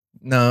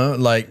 No,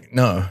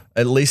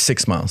 at least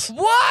 6 miles.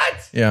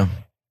 What? Yeah.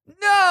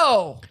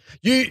 No.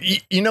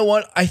 You know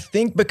what? I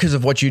think because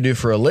of what you do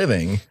for a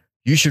living,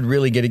 you should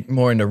really get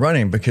more into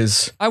running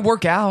because I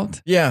work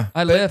out. Yeah,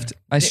 I lift.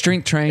 I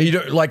strength train. You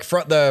don't like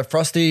the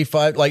Frosty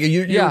 5. Like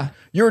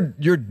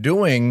you're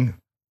doing.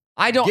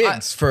 I don't.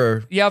 Gigs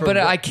but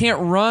I can't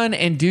run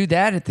and do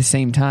that at the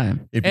same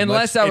time.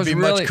 Unless I was it'd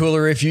be really much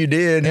cooler if you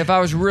did. If I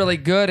was really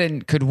good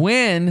and could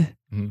win,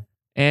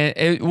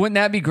 and wouldn't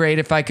that be great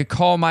if I could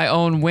call my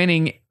own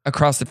winning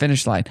across the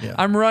finish line? Yeah.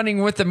 I'm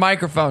running with the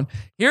microphone.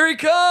 Here he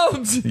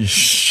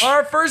comes,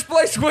 our first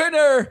place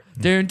winner.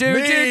 Do.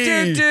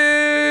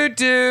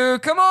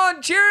 Come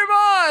on, cheer him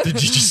on.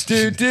 Did you just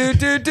do?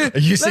 Are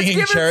you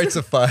singing Chariots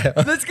of Fire?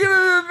 Let's give him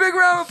a big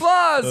round of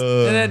applause.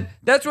 And then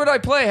that's what I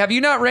play. Have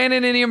you not ran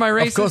in any of my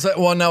races? Of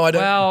course. No, I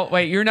don't. Well,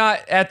 wait, you're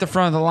not at the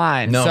front of the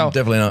line. No, so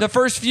definitely not. The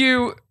first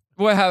few,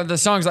 the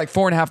song's like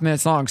 4.5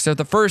 minutes long. So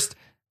the first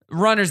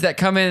runners that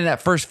come in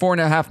that first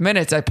 4.5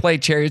 minutes, I play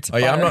Chariots of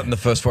Fire. Oh yeah, I'm not in the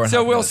first 4.5 minutes.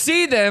 So we'll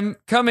see them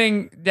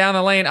coming down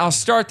the lane. I'll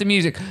start the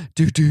music,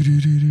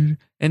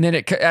 and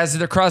then as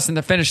they're crossing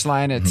the finish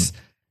line, it's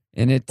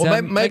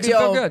makes it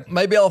feel good.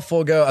 Maybe I'll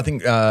forego. I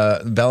think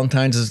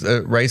Valentine's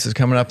race is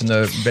coming up in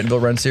the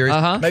Bentonville Run Series.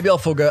 Maybe I'll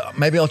forego.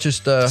 Maybe I'll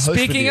just host.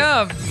 Speaking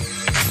of,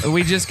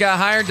 We just got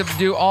hired to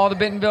do all the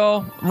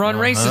Bentonville run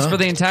races for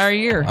the entire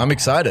year. I'm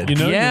excited. You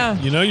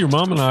know, your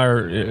mom and I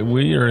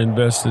are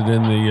invested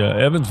in the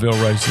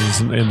Evansville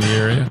races in the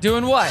area.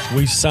 Doing what?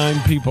 We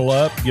sign people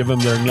up, give them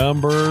their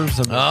numbers.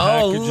 And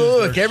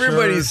Look,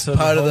 everybody's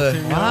part of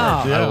the.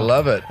 Wow. I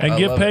love it. And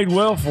get paid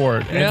well for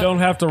it, and don't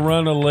have to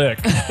run a lick.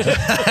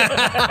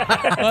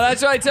 Well,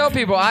 that's what I tell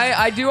people.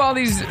 I do all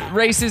these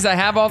races. I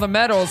have all the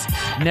medals.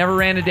 Never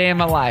ran a day in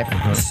my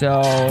life.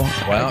 So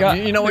Wow.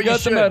 You know what? I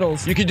got you the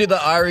medals. You could do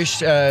the Irish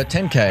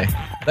 10K.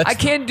 I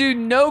can't do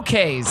no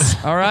Ks.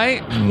 All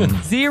right,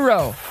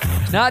 0.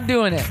 Not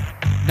doing it.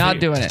 Not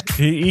doing it.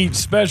 He eats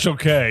Special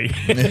K.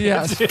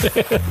 Yes.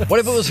 What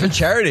if it was for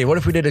charity? What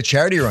if we did a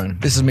charity run?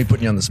 This is me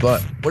putting you on the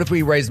spot. What if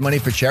we raised money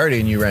for charity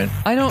and you ran?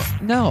 I don't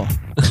know.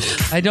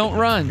 I don't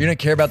run. You don't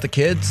care about the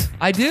kids?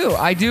 I do.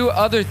 I do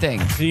other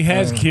things. He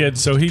has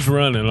kids, so he's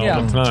running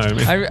all the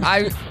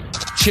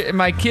time.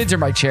 My kids are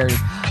my charity.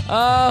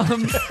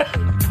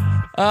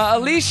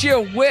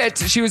 Alicia Witt,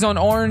 she was on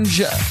Orange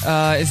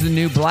is the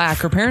New Black.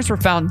 Her parents were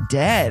found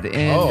dead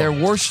in their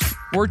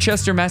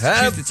Worcester,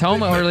 Massachusetts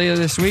home earlier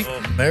this week.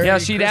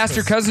 She'd asked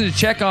her cousin to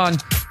check on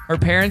her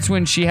parents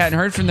when she hadn't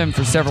heard from them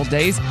for several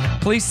days.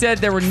 Police said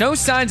there were no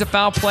signs of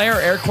foul play or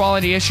air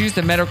quality issues.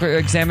 The medical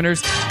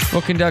examiners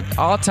will conduct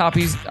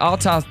autopsies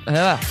to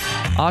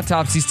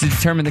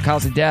determine the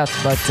cause of death.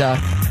 But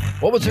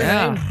what was her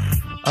name?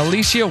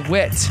 Alicia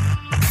Witt.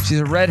 She's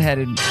a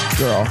redheaded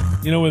girl.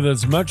 You know, with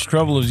as much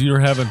trouble as you're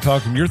having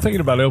talking, you're thinking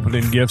about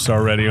opening gifts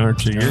already,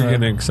 aren't you? You're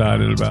getting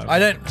excited about it. I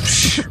don't.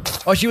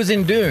 Oh, she was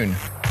in Dune.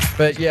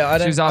 But yeah, I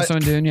don't. She was also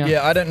in Dune,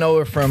 Yeah, I don't know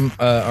her from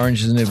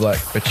Orange is the New Black,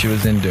 but she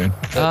was in Dune.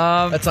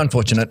 That's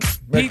unfortunate.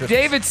 Pete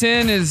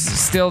Davidson is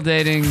still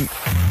dating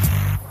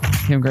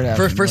Kim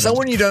Kardashian. For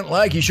someone you don't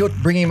like, you should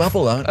bring him up a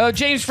lot.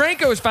 James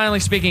Franco is finally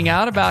speaking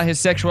out about his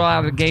sexual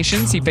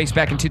allegations he faced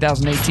back in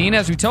 2018.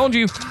 As we told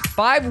you,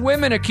 5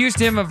 women accused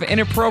him of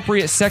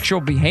inappropriate sexual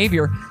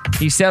behavior.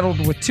 He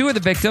settled with 2 of the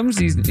victims.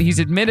 He's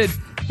admitted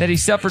that he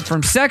suffered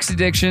from sex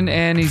addiction,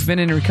 and he's been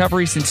in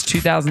recovery since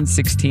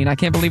 2016. I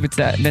can't believe it's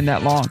been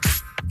that long.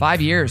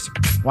 5 years.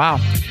 Wow.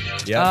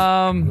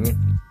 Yeah.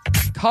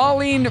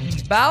 Colleen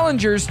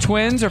Ballinger's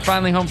twins are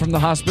finally home from the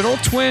hospital.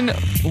 Twin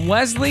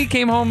Wesley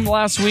came home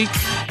last week,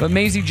 but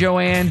Maisie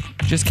Joanne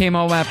just came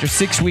home after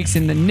 6 weeks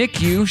in the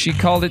NICU. She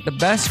called it the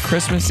best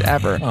Christmas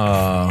ever.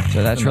 Oh,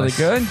 so that's really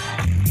good.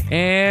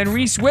 And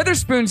Reese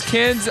Witherspoon's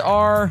kids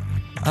are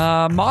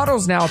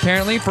models now,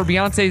 apparently, for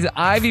Beyonce's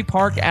Ivy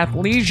Park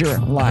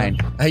Athleisure line.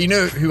 Hey, you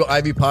know who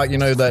Ivy Park, you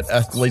know that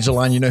athleisure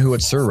line, you know who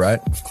it's through,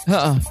 right?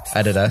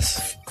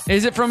 Adidas.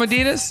 Is it from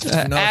Adidas?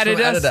 No,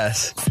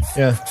 Adidas?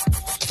 Yeah.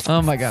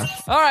 Oh my God.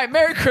 All right,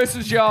 Merry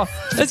Christmas, y'all.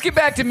 Let's get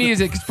back to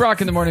music. It's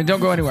Brock in the morning. Don't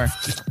go anywhere.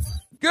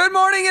 Good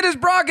morning. It is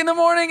Brock in the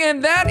morning,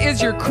 and that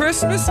is your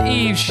Christmas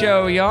Eve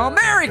show, y'all.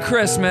 Merry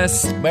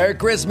Christmas. Merry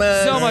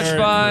Christmas. So much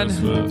fun.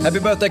 Christmas. Happy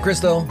birthday,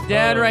 Crystal.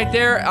 Dad, right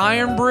there.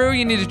 Iron Brew.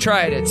 You need to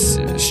try it.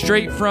 It's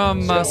straight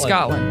from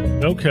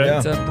Scotland. Okay.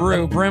 It's a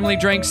brew. Brimley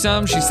drank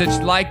some. She said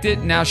she liked it.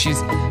 Now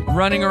she's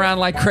running around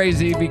like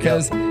crazy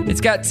because it's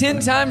got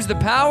 10 times the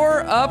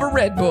power of a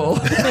Red Bull.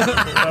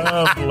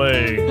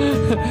 Lovely.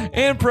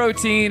 And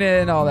protein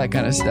and all that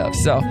kind of stuff.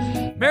 So,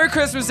 Merry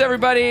Christmas,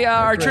 everybody.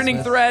 Our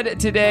trending thread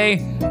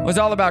today was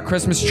all about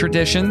Christmas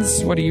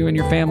traditions. What do you and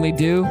your family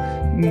do?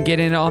 You can get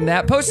in on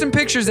that. Post some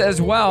pictures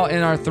as well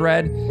in our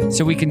thread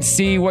so we can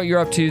see what you're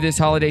up to this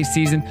holiday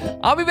season.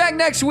 I'll be back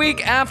next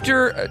week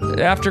after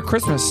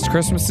Christmas.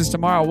 Christmas is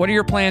tomorrow. What are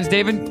your plans,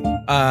 David?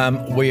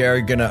 We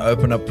are going to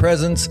open up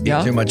presents,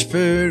 eat too much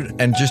food,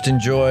 and just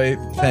enjoy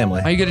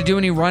family. Are you going to do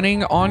any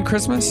running on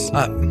Christmas?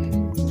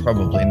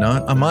 Probably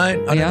not. I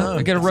might. I don't know.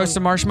 I get a roast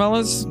of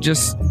marshmallows?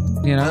 Just...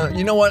 You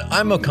know what?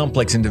 I'm a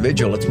complex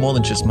individual. It's more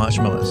than just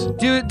marshmallows.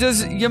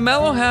 Does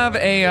Yamello have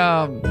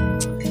a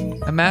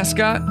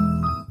mascot?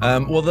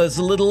 Well, there's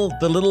the little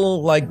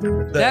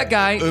that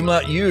guy.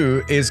 Umlaut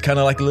U is kind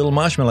of like a little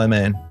marshmallow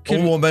man. Or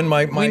woman.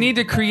 We need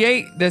to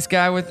create this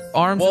guy with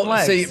arms and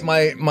legs. See,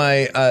 my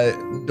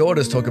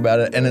daughters talk about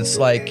it, and it's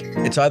like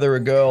it's either a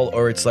girl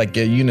or it's like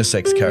a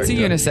unisex character. It's a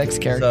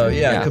unisex character. So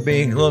it could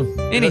be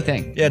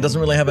anything. It doesn't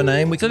really have a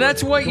name. So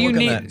that's what you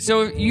need.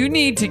 So you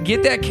need to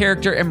get that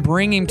character and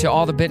bring him to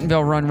all the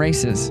Bentonville Run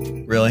races.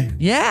 Really?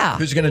 Yeah.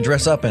 Who's going to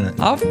dress up in it?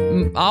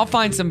 I'll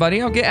find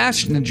somebody. I'll get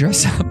Ashton to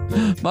dress up.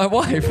 My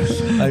wife.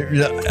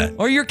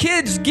 Or your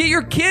kids. Get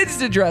your kids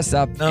to dress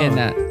up in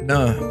that.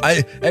 No.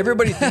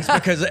 Everybody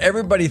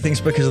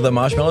thinks because of the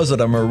marshmallows that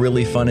I'm a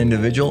really fun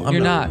individual.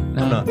 You're not.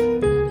 No. I'm not.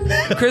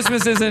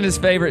 Christmas isn't his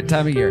favorite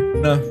time of year.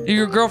 No. Is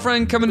your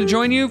girlfriend coming to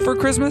join you for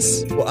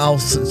Christmas? Well, I'll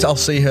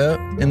see her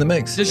in the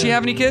mix. Does she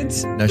have any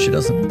kids? No, she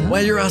doesn't.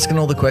 Why are you asking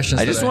all the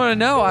questions? I just want to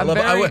know. I'm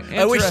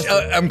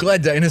I'm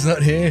glad Dana's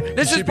not here.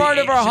 This is part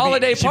of our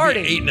holiday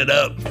party. Eating it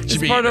up. It's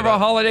part of our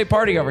holiday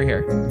party over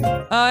here.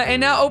 And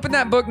now open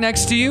that book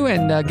next to you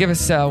and give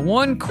us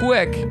one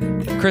quick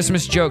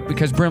Christmas joke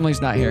because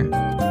Brimley's not here.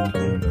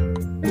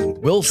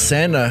 Will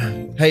Santa...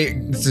 Hey,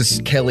 this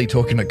is Kelly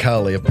talking to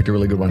Carly. I've picked a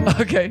really good one.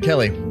 Okay.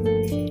 Kelly,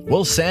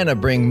 will Santa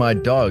bring my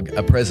dog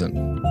a present?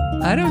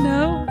 I don't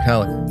know.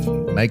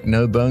 Make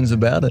no bones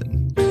about it.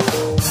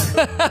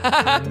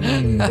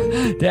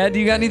 Dad, do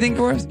you got anything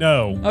for us?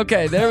 No.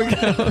 Okay, there we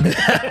go.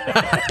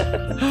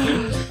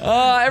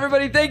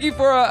 Everybody, thank you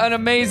for an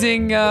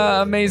amazing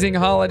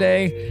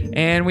holiday,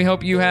 and we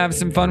hope you have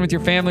some fun with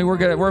your family.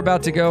 We're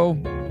about to go,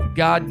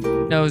 God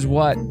knows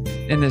what,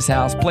 in this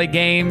house. Play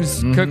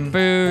games, cook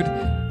food,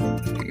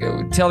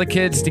 tell the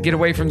kids to get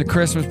away from the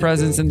Christmas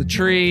presents and the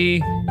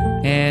tree,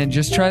 and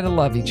just try to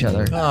love each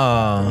other.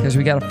 Because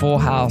we got a full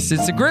house.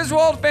 It's the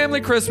Griswold Family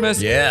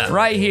Christmas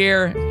right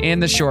here in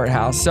the Short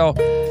House. So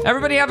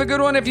everybody have a good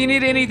one. If you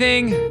need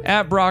anything,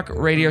 at Brock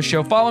Radio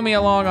Show. Follow me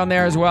along on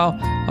there as well.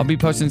 I'll be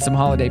posting some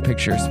holiday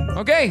pictures.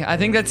 Okay, I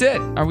think that's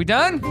it. Are we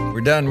done?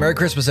 We're done. Merry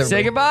Christmas,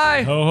 everybody. Say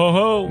goodbye. Ho, ho,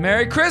 ho.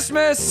 Merry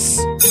Christmas.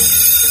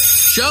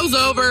 Show's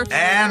over.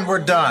 And we're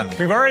done.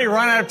 We've already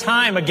run out of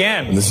time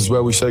again. And this is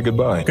where we say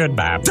goodbye.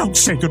 Goodbye. Don't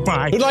say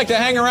goodbye. We'd like to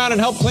hang around and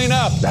help clean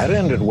up. That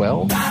ended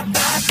well. Bye,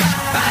 bye,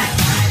 bye.